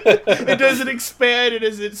 It doesn't expand. It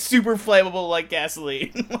isn't super flammable like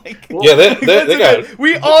gasoline. Yeah, they got.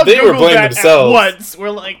 We all they Googled were blaming that themselves. at once.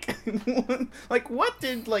 We're like, like what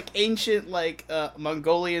did ancient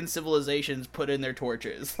Mongolian civilizations put in their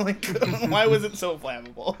torches? Like, why was it so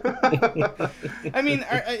flammable? I mean,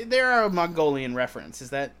 there are a Mongolian reference.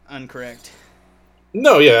 Is that incorrect?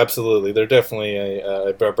 No, yeah, absolutely. They're definitely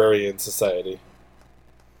a barbarian society.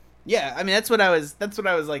 Yeah, I mean that's what I was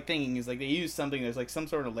like thinking is like they use something there's like some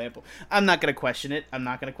sort of lamp. I'm not gonna question it.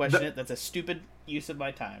 That's a stupid use of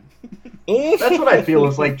my time. That's what I feel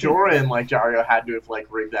is like Jorah and like Dario had to have like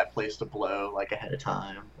rigged that place to blow like ahead of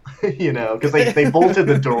time, you know, because they bolted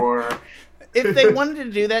the door. If they wanted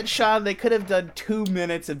to do that, Sean, they could have done 2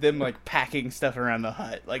 minutes of them like packing stuff around the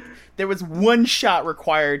hut. Like there was one shot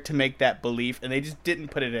required to make that belief, and they just didn't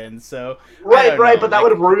put it in. So right, but that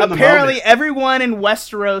would have ruined the moment. Apparently, everyone in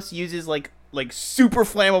Westeros uses like super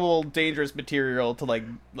flammable, dangerous material to like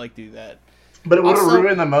do that. But it would have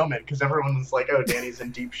ruined the moment because everyone was like, "Oh, Dany's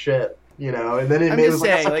in deep shit," you know. And then it was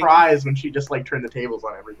like a surprise when she just like turned the tables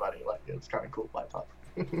on everybody. Like it was kind of cool, I thought.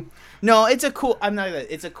 No, it's a cool.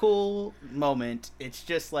 It's a cool moment. It's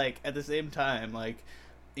just like at the same time, like,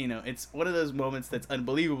 you know, it's one of those moments that's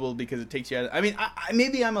unbelievable because it takes you out. I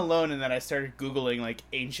maybe I'm alone in that I started Googling like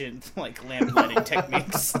ancient like lamp lighting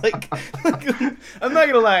techniques. Like, I'm not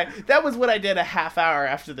gonna lie, that was what I did a half hour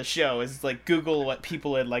after the show. Is like Google what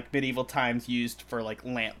people in like medieval times used for like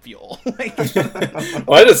lamp fuel. Like,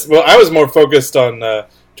 I was more focused on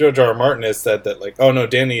George R. R. Martin has said that like, oh no,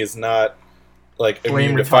 Dany is not like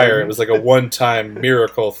immune to fire. It was like a one-time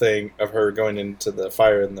miracle thing of her going into the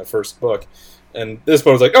fire in the first book. And this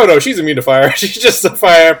book was like, oh no, she's immune to fire. She's just a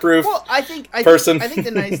fireproof person. I think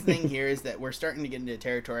the nice thing here is that we're starting to get into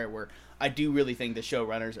territory where I do really think the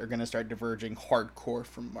showrunners are going to start diverging hardcore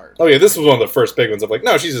from Martin. Oh yeah, this was one of the first big ones of like,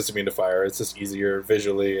 no, she's just immune to fire. It's just easier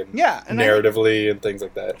visually and narratively and things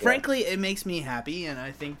like that. Frankly, it makes me happy, and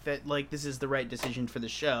I think that like this is the right decision for the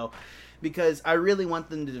show. Because I really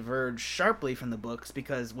want them to diverge sharply from the books,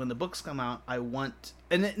 because when the books come out, I want...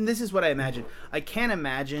 And this is what I imagine. I can't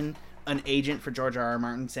imagine an agent for George R. R.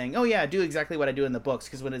 Martin saying, oh yeah, do exactly what I do in the books,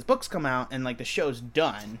 because when his books come out and like the show's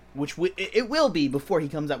done, which it will be before he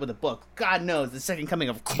comes out with a book, God knows the second coming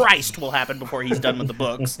of Christ will happen before he's done with the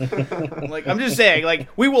books. Like, I'm just saying, like,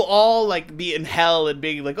 we will all like be in hell and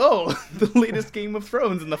being like, oh, the latest Game of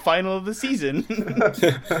Thrones in the final of the season.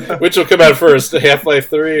 Which will come out first, Half-Life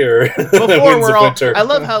 3 or before we're all Winter? I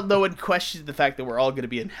love how no one questions the fact that we're all going to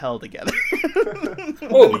be in hell together.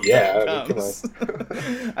 Oh yeah, come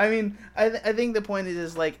on. I mean, I think the point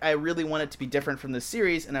is like I really want it to be different from the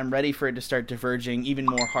series, and I'm ready for it to start diverging even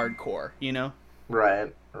more hardcore, you know?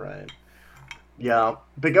 Right. Yeah,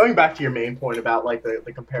 but going back to your main point about like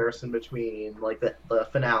the comparison between like the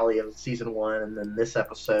finale of season 1 and then this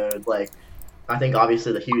episode, like I think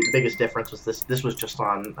obviously the biggest difference was this was just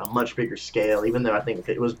on a much bigger scale, even though I think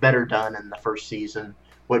it was better done in the first season.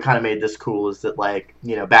 What kind of made this cool is that, like,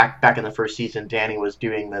 you know, back in the first season, Dany was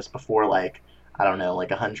doing this before, like, I don't know, like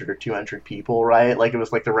 100 or 200 people, right? Like, it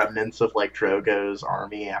was like the remnants of like Drogo's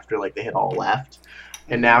army after like they had all left,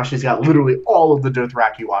 and now she's got literally all of the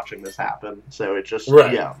Dothraki watching this happen. So it just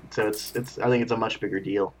yeah. So it's I think it's a much bigger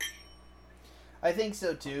deal. I think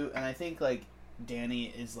so too, and I think like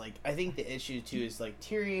Dany is like, I think the issue too is like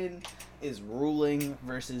Tyrion is ruling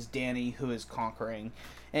versus Dany who is conquering.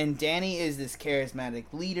 And Dany is this charismatic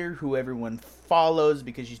leader who everyone follows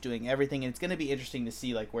because she's doing everything. And it's going to be interesting to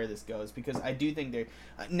see like where this goes, because I do think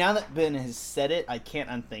now that Ben has said it, I can't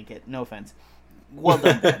unthink it. No offense. Well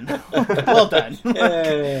done, Ben. Well done.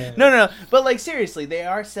 No. But like seriously, they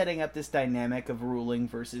are setting up this dynamic of ruling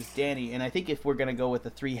versus Dany, and I think if we're gonna go with the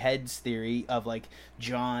three heads theory of like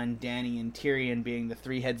Jon, Dany, and Tyrion being the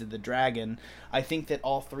three heads of the dragon, I think that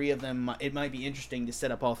all three of them, it might be interesting to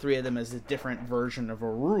set up all three of them as a different version of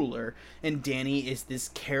a ruler. And Dany is this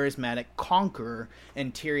charismatic conqueror,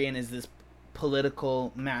 and Tyrion is this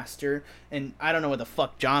political master, and I don't know what the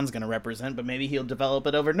fuck John's gonna represent, but maybe he'll develop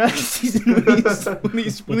it over next season when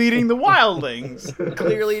he's leading the wildlings,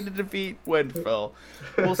 clearly to defeat Winterfell.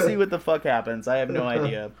 We'll see what the fuck happens. I have no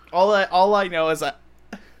idea. All I know is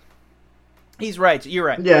he's right. You're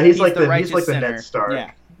right. Yeah, he's like the sinner. Ned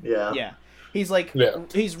Stark. Yeah. He's like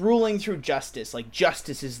he's ruling through justice. Like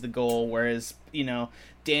justice is the goal, whereas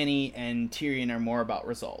Dany and Tyrion are more about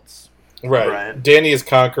results. Right. Dany is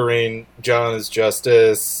conquering, Jon is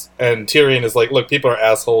justice, and Tyrion is like, look, people are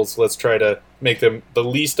assholes, let's try to make them the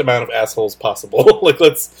least amount of assholes possible. Like,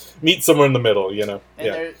 let's meet somewhere in the middle, you know?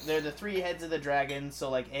 And they're the three heads of the dragon,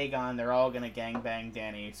 so like Aegon, they're all gonna gangbang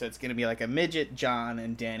Dany, so it's gonna be like a midget, Jon,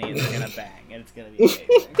 and Dany is gonna bang, and it's gonna be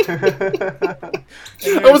amazing.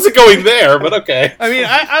 I wasn't going there, but okay. I mean,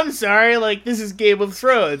 I'm sorry, like, this is Game of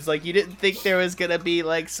Thrones. Like, you didn't think there was gonna be,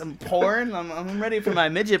 like, some porn? I'm ready for my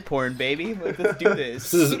midget porn, baby. Like, let's do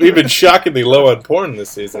this. We've been shockingly low on porn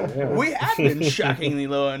this season. Yeah. We have been shockingly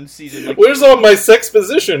low on season. Like, where's all my sex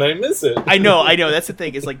position? I miss it. I know. That's the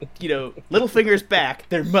thing. It's like, Littlefinger's back.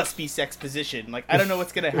 There must be sex position. Like, I don't know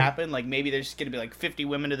what's gonna happen. Like, maybe there's just gonna be, like, 50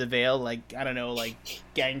 women to the Vale. Like, I don't know, like,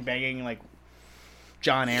 gang banging, like,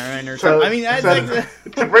 John Aaron or something. I mean,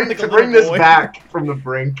 to bring this back from the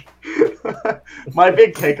brink, my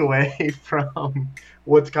big takeaway from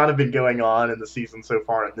what's kind of been going on in the season so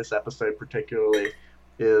far, in this episode particularly,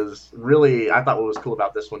 is really, I thought what was cool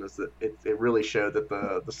about this one is that it really showed that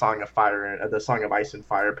the Song of Ice and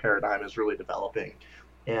Fire paradigm is really developing.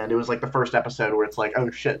 And it was like the first episode where it's like,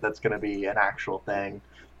 oh shit, that's going to be an actual thing.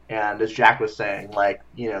 And as Jack was saying, like,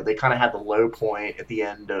 they kind of had the low point at the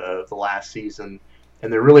end of the last season,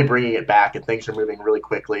 and they're really bringing it back, and things are moving really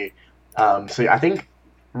quickly. So I think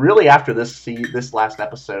really after this last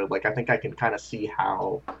episode, like, I think I can kind of see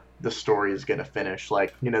how the story is going to finish.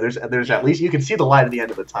 Like, there's at least you can see the light at the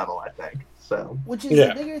end of the tunnel, I think. So, which is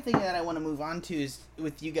the bigger thing that I want to move on to is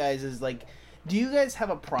with you guys is like, do you guys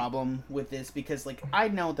have a problem with this? Because, like, I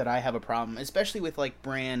know that I have a problem, especially with, like,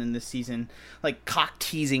 Bran in this season, like, cock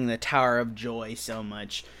teasing the Tower of Joy so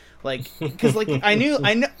much. Like, because, like, I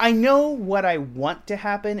know what I want to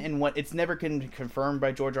happen and what it's never been confirmed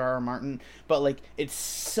by George R.R. Martin, but, like, it's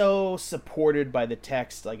so supported by the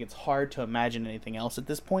text, like, it's hard to imagine anything else at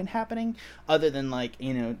this point happening other than, like,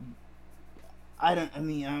 I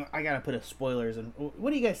gotta put a spoilers in.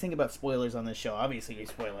 What do you guys think about spoilers on this show? Obviously, we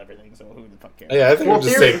spoil everything, so who the fuck cares? Yeah, I think we'll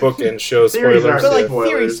just say book and show spoilers. But, like,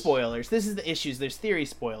 theory spoilers. This is the issues. There's theory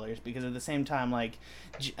spoilers, because at the same time, like,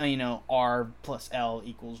 R plus L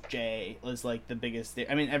equals J is, like, the biggest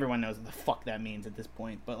I mean, everyone knows what the fuck that means at this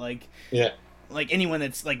point, but, like... Yeah. Like, anyone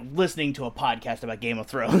that's, like, listening to a podcast about Game of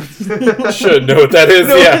Thrones should know what that is.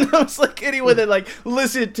 Knows, like, anyone that, like,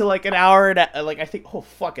 listened to, like, an hour and I think,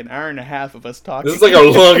 an hour and a half of us talking. This is, like, our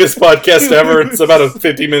longest podcast ever. It's about a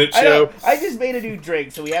 50-minute show. I just made a new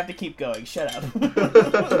drink, so we have to keep going. Shut up.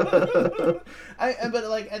 But,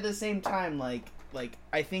 like, at the same time, like,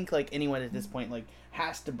 I think, like, anyone at this point, like,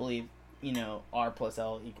 has to believe, R plus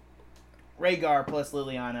L Rhaegar plus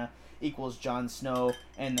Liliana equals Jon Snow,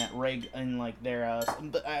 and that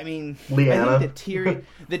but I mean, Lyanna. I think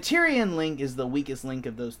the Tyrion link is the weakest link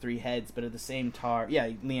of those three heads, but at the same time,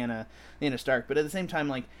 Lyanna Stark, but at the same time,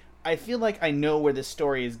 like, I feel like I know where this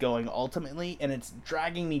story is going ultimately, and it's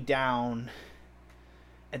dragging me down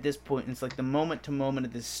at this point. It's like the moment to moment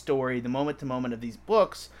of this story, the moment to moment of these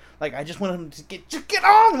books. Like, I just want them to get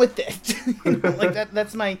on with it. Like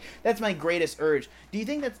that's my greatest urge. Do you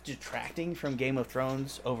think that's detracting from Game of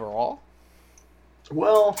Thrones overall?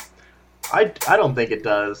 Well, I don't think it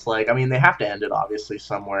does. Like, I mean, they have to end it obviously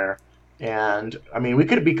somewhere. And I mean, we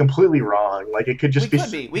could be completely wrong. Like, it could just we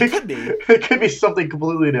could be. It could be something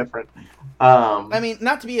completely different. I mean,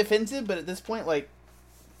 not to be offensive, but at this point, like,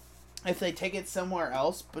 if they take it somewhere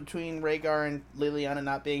else between Rhaegar and Liliana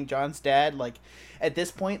not being Jon's dad, like, at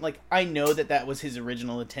this point, like, I know that was his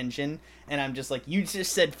original intention, and I'm just like, you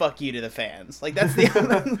just said fuck you to the fans. Like, that's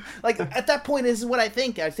the... like, at that point, this is what I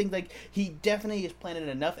think. I think, like, he definitely has planted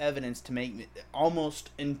enough evidence to make it almost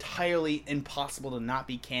entirely impossible to not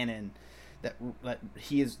be canon that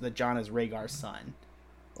Jon is Rhaegar's son.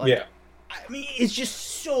 Like, yeah. I mean, it's just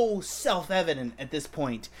so self-evident at this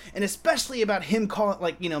point, and especially about him calling,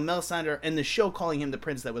 like, Melisandre and the show calling him the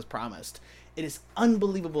prince that was promised. It is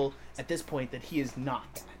unbelievable at this point that he is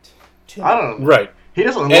not that. I don't know. Right. He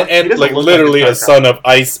doesn't look, and he doesn't like, look literally like a son of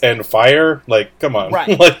ice and fire. Like, come on.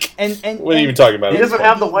 Right. Like, and what are you even talking about? He doesn't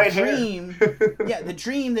have the white dream, hair. Yeah, the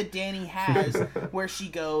dream that Dany has, where she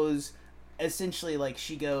goes... Essentially, like,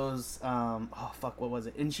 she goes, what was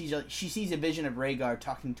it? And she sees a vision of Rhaegar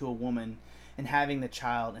talking to a woman and having the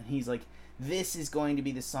child, and he's like, this is going to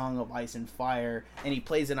be the Song of Ice and Fire, and he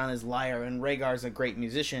plays it on his lyre, and Rhaegar's a great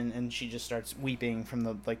musician, and she just starts weeping from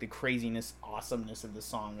the craziness, awesomeness of the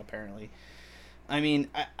song, apparently. I mean,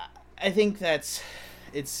 I think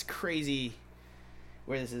it's crazy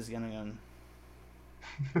where this is going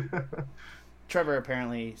to go. Trevor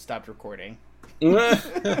apparently stopped recording. Okay.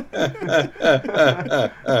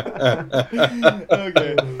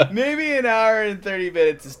 Maybe an hour and 30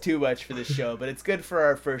 minutes is too much for this show, but it's good for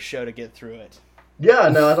our first show to get through it. Yeah,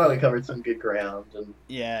 no, I thought we covered some good ground. And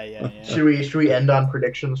Yeah. Should we end on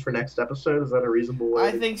predictions for next episode? Is that a reasonable way?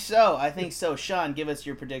 I think so. Sean, give us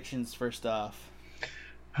your predictions first off.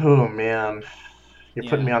 Oh, man. You're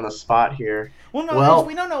putting me on the spot here. Well,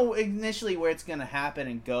 we don't know initially where it's going to happen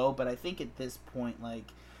and go, but I think at this point, like,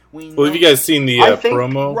 we know... Well, have you guys seen the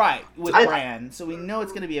promo? Right, with Bran. So we know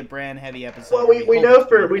it's going to be a Bran-heavy episode. Well, we know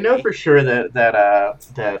for sure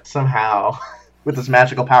that somehow, with his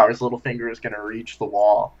magical powers, Littlefinger is going to reach the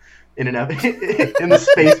wall in the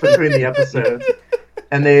space between the episodes.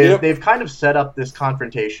 And they've kind of set up this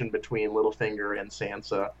confrontation between Littlefinger and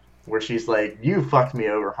Sansa, where she's like, you fucked me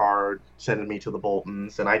over hard, sending me to the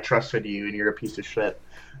Boltons, and I trusted you, and you're a piece of shit.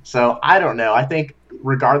 So, I don't know. I think,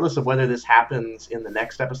 regardless of whether this happens in the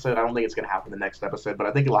next episode, I don't think it's going to happen in the next episode, but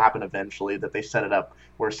I think it'll happen eventually, that they set it up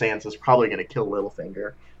where Sansa's probably going to kill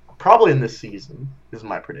Littlefinger. Probably in this season, is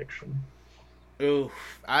my prediction. Oof.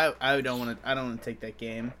 I don't want to take that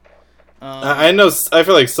game. I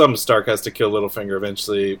feel like some Stark has to kill Littlefinger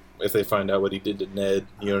eventually if they find out what he did to Ned.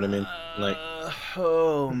 You know what I mean? Like,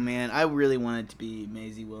 oh man, I really want it to be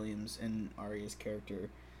Maisie Williams and Arya's character.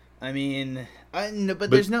 I mean,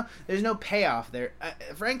 but there's no payoff there.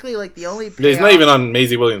 Frankly, like the only payoff... He's not even on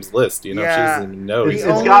Maisie Williams' list. You know, yeah, she doesn't even know. It's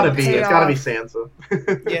gotta be Sansa.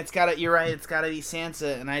 Yeah, you're right. It's gotta be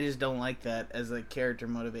Sansa, and I just don't like that as a character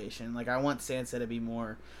motivation. Like, I want Sansa to be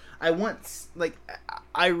more.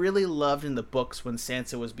 I really loved in the books when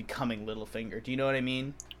Sansa was becoming Littlefinger. Do you know what I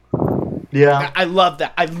mean? Yeah. I love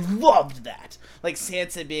that. I loved that. Like,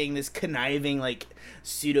 Sansa being this conniving, like,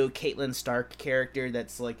 pseudo Catelyn Stark character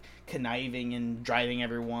that's, like, conniving and driving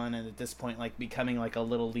everyone, and at this point, like, becoming, like, a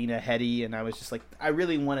little Lena Headey, and I was just, like, I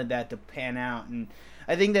really wanted that to pan out, and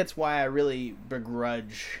I think that's why I really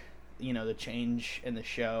begrudge, the change in the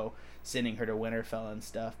show, sending her to Winterfell and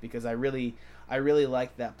stuff, because I really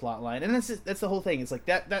liked that plot line, and that's the whole thing. It's like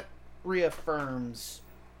that reaffirms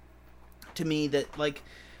to me that, like,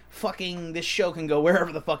 fucking this show can go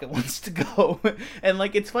wherever the fuck it wants to go. And,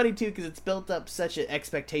 like, it's funny too because it's built up such an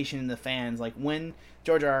expectation in the fans. Like, when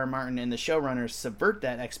George R.R. Martin and the showrunners subvert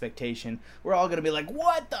that expectation, we're all gonna be like,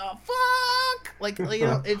 what the fuck? Like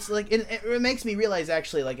it's like it makes me realize,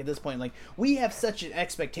 actually, like, at this point, like, we have such an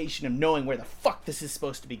expectation of knowing where the fuck this is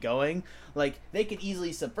supposed to be going. Like, they could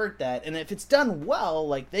easily subvert that, and if it's done well,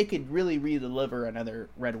 like, they could really re-deliver another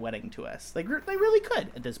Red Wedding to us. Like, they really could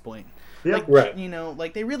at this point. Yeah, like, right.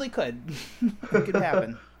 Like, they really could. It could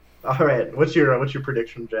happen. All right, what's your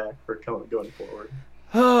prediction, Jack, for going forward?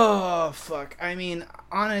 Oh, fuck. I mean,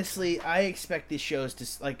 honestly, I expect these shows to,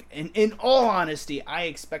 like, in all honesty, I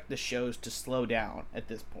expect the shows to slow down at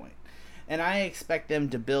this point. And I expect them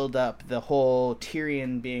to build up the whole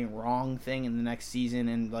Tyrion being wrong thing in the next season,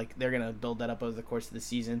 and, like, they're going to build that up over the course of the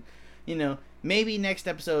season. Maybe next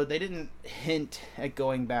episode, they didn't hint at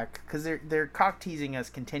going back, because they're cock-teasing us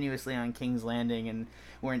continuously on King's Landing, and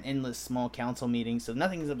we're in endless small council meetings, so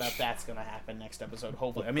nothing's about that's going to happen next episode,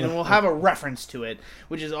 hopefully. I mean, we'll have a reference to it,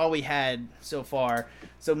 which is all we had so far.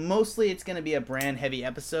 So mostly it's going to be a Bran-heavy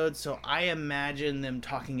episode, so I imagine them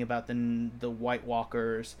talking about the White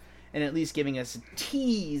Walkers, and at least giving us a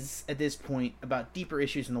tease at this point about deeper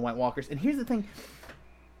issues in the White Walkers. And here's the thing.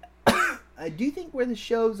 I do think where the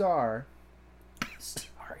shows are...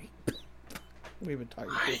 Sorry. We've been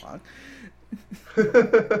talking too long.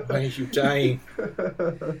 Why are you dying?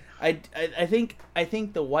 I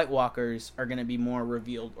think the White Walkers are going to be more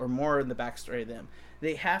revealed, or more in the backstory of them.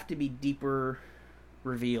 They have to be deeper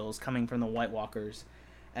reveals coming from the White Walkers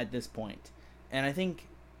at this point. And I think,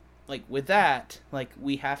 like, with that, like,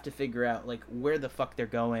 we have to figure out, like, where the fuck they're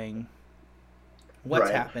going, what's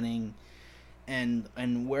happening, and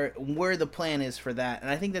where the plan is for that. And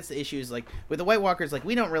I think that's the issue, is, like, with the White Walkers, like,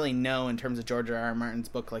 we don't really know in terms of George R.R. Martin's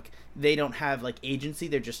book, like, they don't have, like, agency.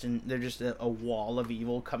 They're just a wall of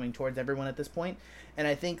evil coming towards everyone at this point. And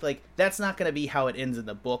I think, like, that's not going to be how it ends in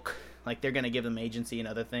the book. Like, they're going to give them agency and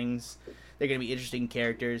other things. They're going to be interesting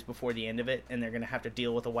characters before the end of it, and they're going to have to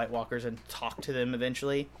deal with the White Walkers and talk to them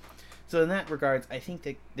eventually. So in that regards, I think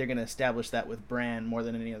that they're going to establish that with Bran more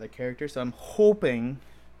than any other character. So I'm hoping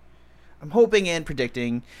and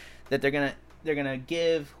predicting that they're going to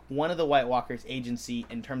give one of the White Walkers agency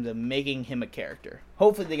in terms of making him a character.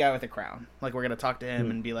 Hopefully the guy with the crown. Like, we're gonna talk to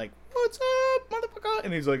him and be like, "What's up, motherfucker?"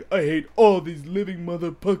 And he's like, "I hate all these living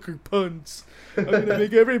motherfucker punts. I'm gonna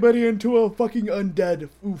make everybody into a fucking undead.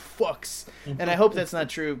 Ooh, fucks." And I hope that's not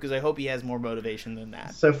true, because I hope he has more motivation than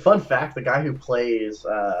that. So, fun fact, the guy who plays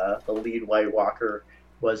the lead White Walker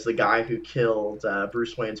was the guy who killed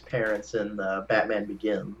Bruce Wayne's parents in Batman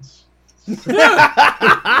Begins.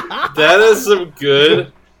 That is some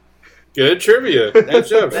good trivia.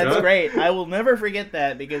 That's great. I will never forget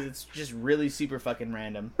that, because it's just really super fucking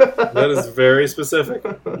random. That is very specific.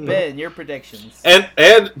 Ben, your predictions. And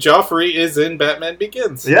Joffrey is in Batman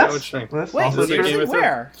Begins. Yes. Wait,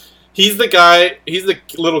 where? He's the guy. He's the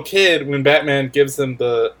little kid when Batman gives him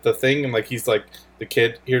the thing, and like he's like the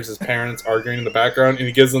kid hears his parents arguing in the background, and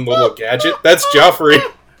he gives them the little gadget. That's Joffrey.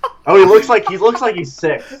 Oh, he looks like he's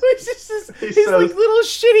 6. He's so... like little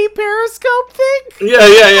shitty periscope thing. Yeah.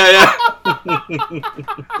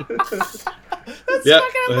 That's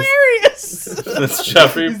fucking hilarious. That's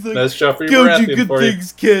Joffrey. Like, that's Joffrey. Go do good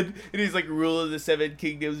things, kid. And he's like ruler of the 7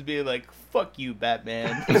 kingdoms, being like, "Fuck you,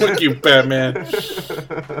 Batman." Fuck you, Batman.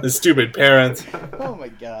 The stupid parents. Oh my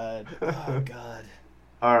god. Oh god.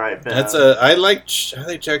 All right, Ben. That's I like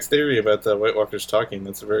Jack's theory about the White Walkers talking.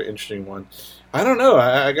 That's a very interesting one. I don't know.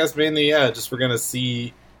 I guess mainly, just we're gonna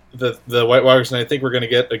see the White Walkers, and I think we're gonna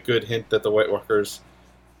get a good hint that the White Walkers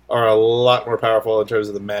are a lot more powerful in terms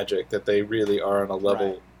of the magic. That they really are on a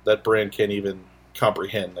level that Bran can't even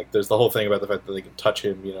comprehend. Like, there's the whole thing about the fact that they can touch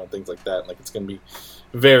him, things like that. Like, it's gonna be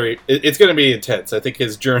it's gonna be intense. I think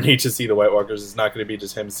his journey to see the White Walkers is not gonna be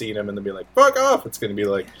just him seeing him and then be like, "Fuck off." It's gonna be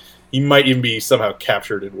like he might even be somehow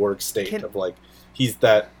captured in Warg's state of like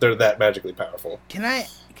they're that magically powerful. Can I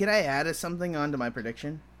add something onto my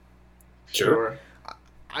prediction? Sure.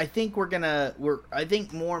 I think I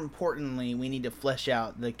think more importantly, we need to flesh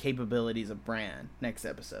out the capabilities of Bran next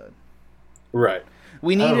episode. Right.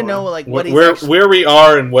 We need to know like where we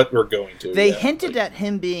are and what we're going to. They hinted at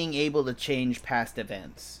him being able to change past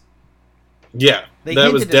events. Yeah,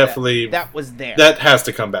 that was definitely that was there. That has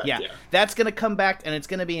to come back. Yeah, that's gonna come back, and it's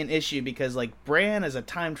gonna be an issue because like Bran is a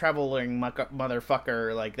time traveling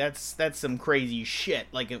motherfucker. Like that's some crazy shit.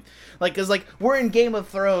 Because we're in Game of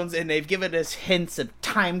Thrones, and they've given us hints of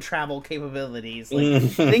time travel capabilities.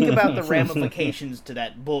 Like think about the ramifications to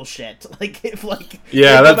that bullshit. Like if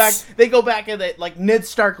they go back and Ned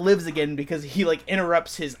Stark lives again because he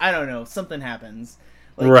interrupts his something happens.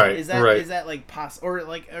 Is that like possible,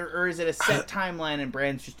 or is it a set timeline and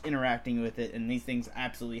Bran's just interacting with it, and these things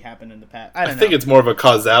absolutely happen in the past? I think it's more of a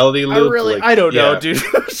causality loop. I don't know, dude.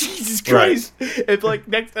 Jesus Christ! Right. If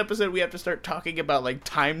next episode we have to start talking about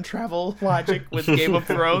time travel logic with Game of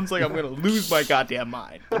Thrones, I'm gonna lose my goddamn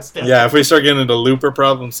mind. Yeah, if we start getting into looper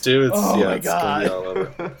problems too, it's my it's god. gonna be all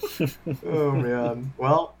over. Oh man.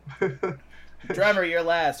 Well, Trevor, you're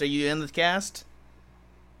last. Are you in the cast?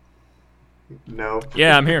 No.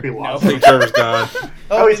 Yeah, I'm here. I think Trevor's gone.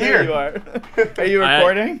 Oh, he's here. You are. Are you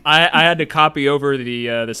recording? I had to copy over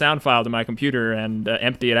the sound file to my computer and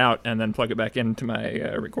empty it out and then plug it back into my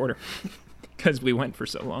recorder because we went for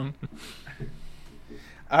so long.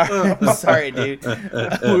 Sorry, dude.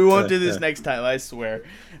 We won't do this next time, I swear.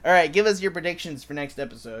 All right, give us your predictions for next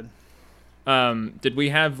episode. Did we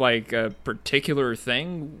have a particular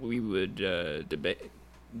thing we would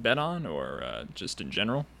bet on, or just in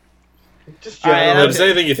general? Just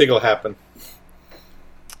anything you think will happen.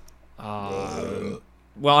 Well,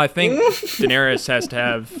 I think Daenerys has to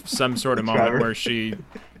have some sort of moment where she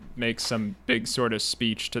makes some big sort of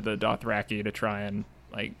speech to the Dothraki to try and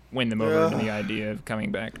win them over to the idea of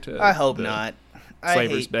coming back to. I hope not.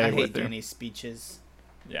 Slaver's Bay I hate doing these speeches.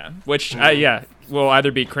 Yeah, which will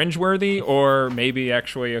either be cringeworthy or maybe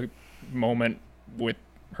actually a moment with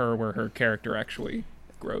her where her character actually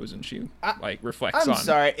grows and she reflects on. I'm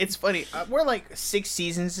sorry, it's funny. We're 6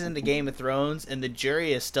 seasons into Game of Thrones, and the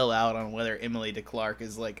jury is still out on whether Emily DeClark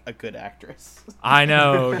is a good actress. I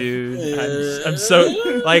know, dude. I'm so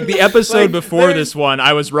the episode before this one,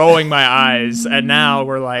 I was rolling my eyes, and now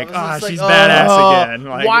we're she's badass again.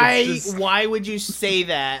 Why would you say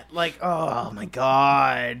that? Oh my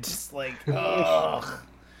god, just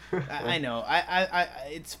I know. I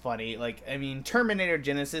it's funny. Terminator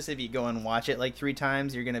Genesis, if you go and watch it 3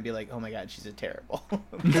 times, you're gonna be like, oh my god, she's a terrible.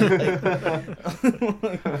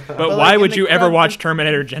 But why would you ever watch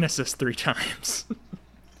Terminator Genesis 3 times?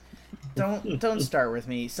 Don't start with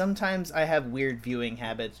me. Sometimes I have weird viewing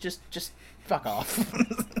habits. Just fuck off.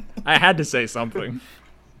 I had to say something.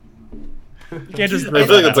 You can't just. I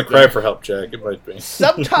feel like it's a cry for help, Jack. It might be.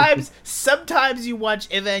 Sometimes you watch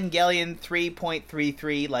Evangelion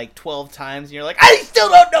 3.33 like 12 times, and you're like, I still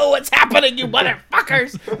don't know what's happening, you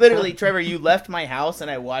motherfuckers! Literally, Trevor, you left my house,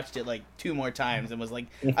 and I watched it like 2 more times, and was like,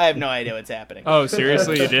 I have no idea what's happening. Oh,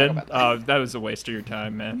 seriously, you did? Oh, that was a waste of your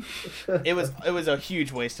time, man. It was a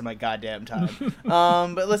huge waste of my goddamn time.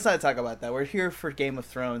 But let's not talk about that. We're here for Game of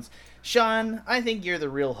Thrones. Sean, I think you're the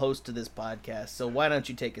real host of this podcast, so why don't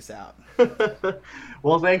you take us out?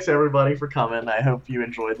 Well, thanks everybody for coming. I hope you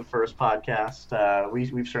enjoyed the first podcast.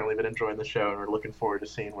 We've certainly been enjoying the show, and we're looking forward to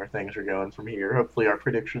seeing where things are going from here. Hopefully our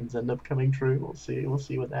predictions end up coming true. We'll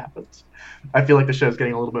see what happens. I feel like the show's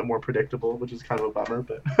getting a little bit more predictable, which is kind of a bummer,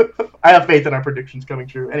 but I have faith in our predictions coming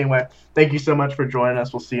true. Anyway, thank you so much for joining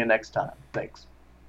us. We'll see you next time. Thanks.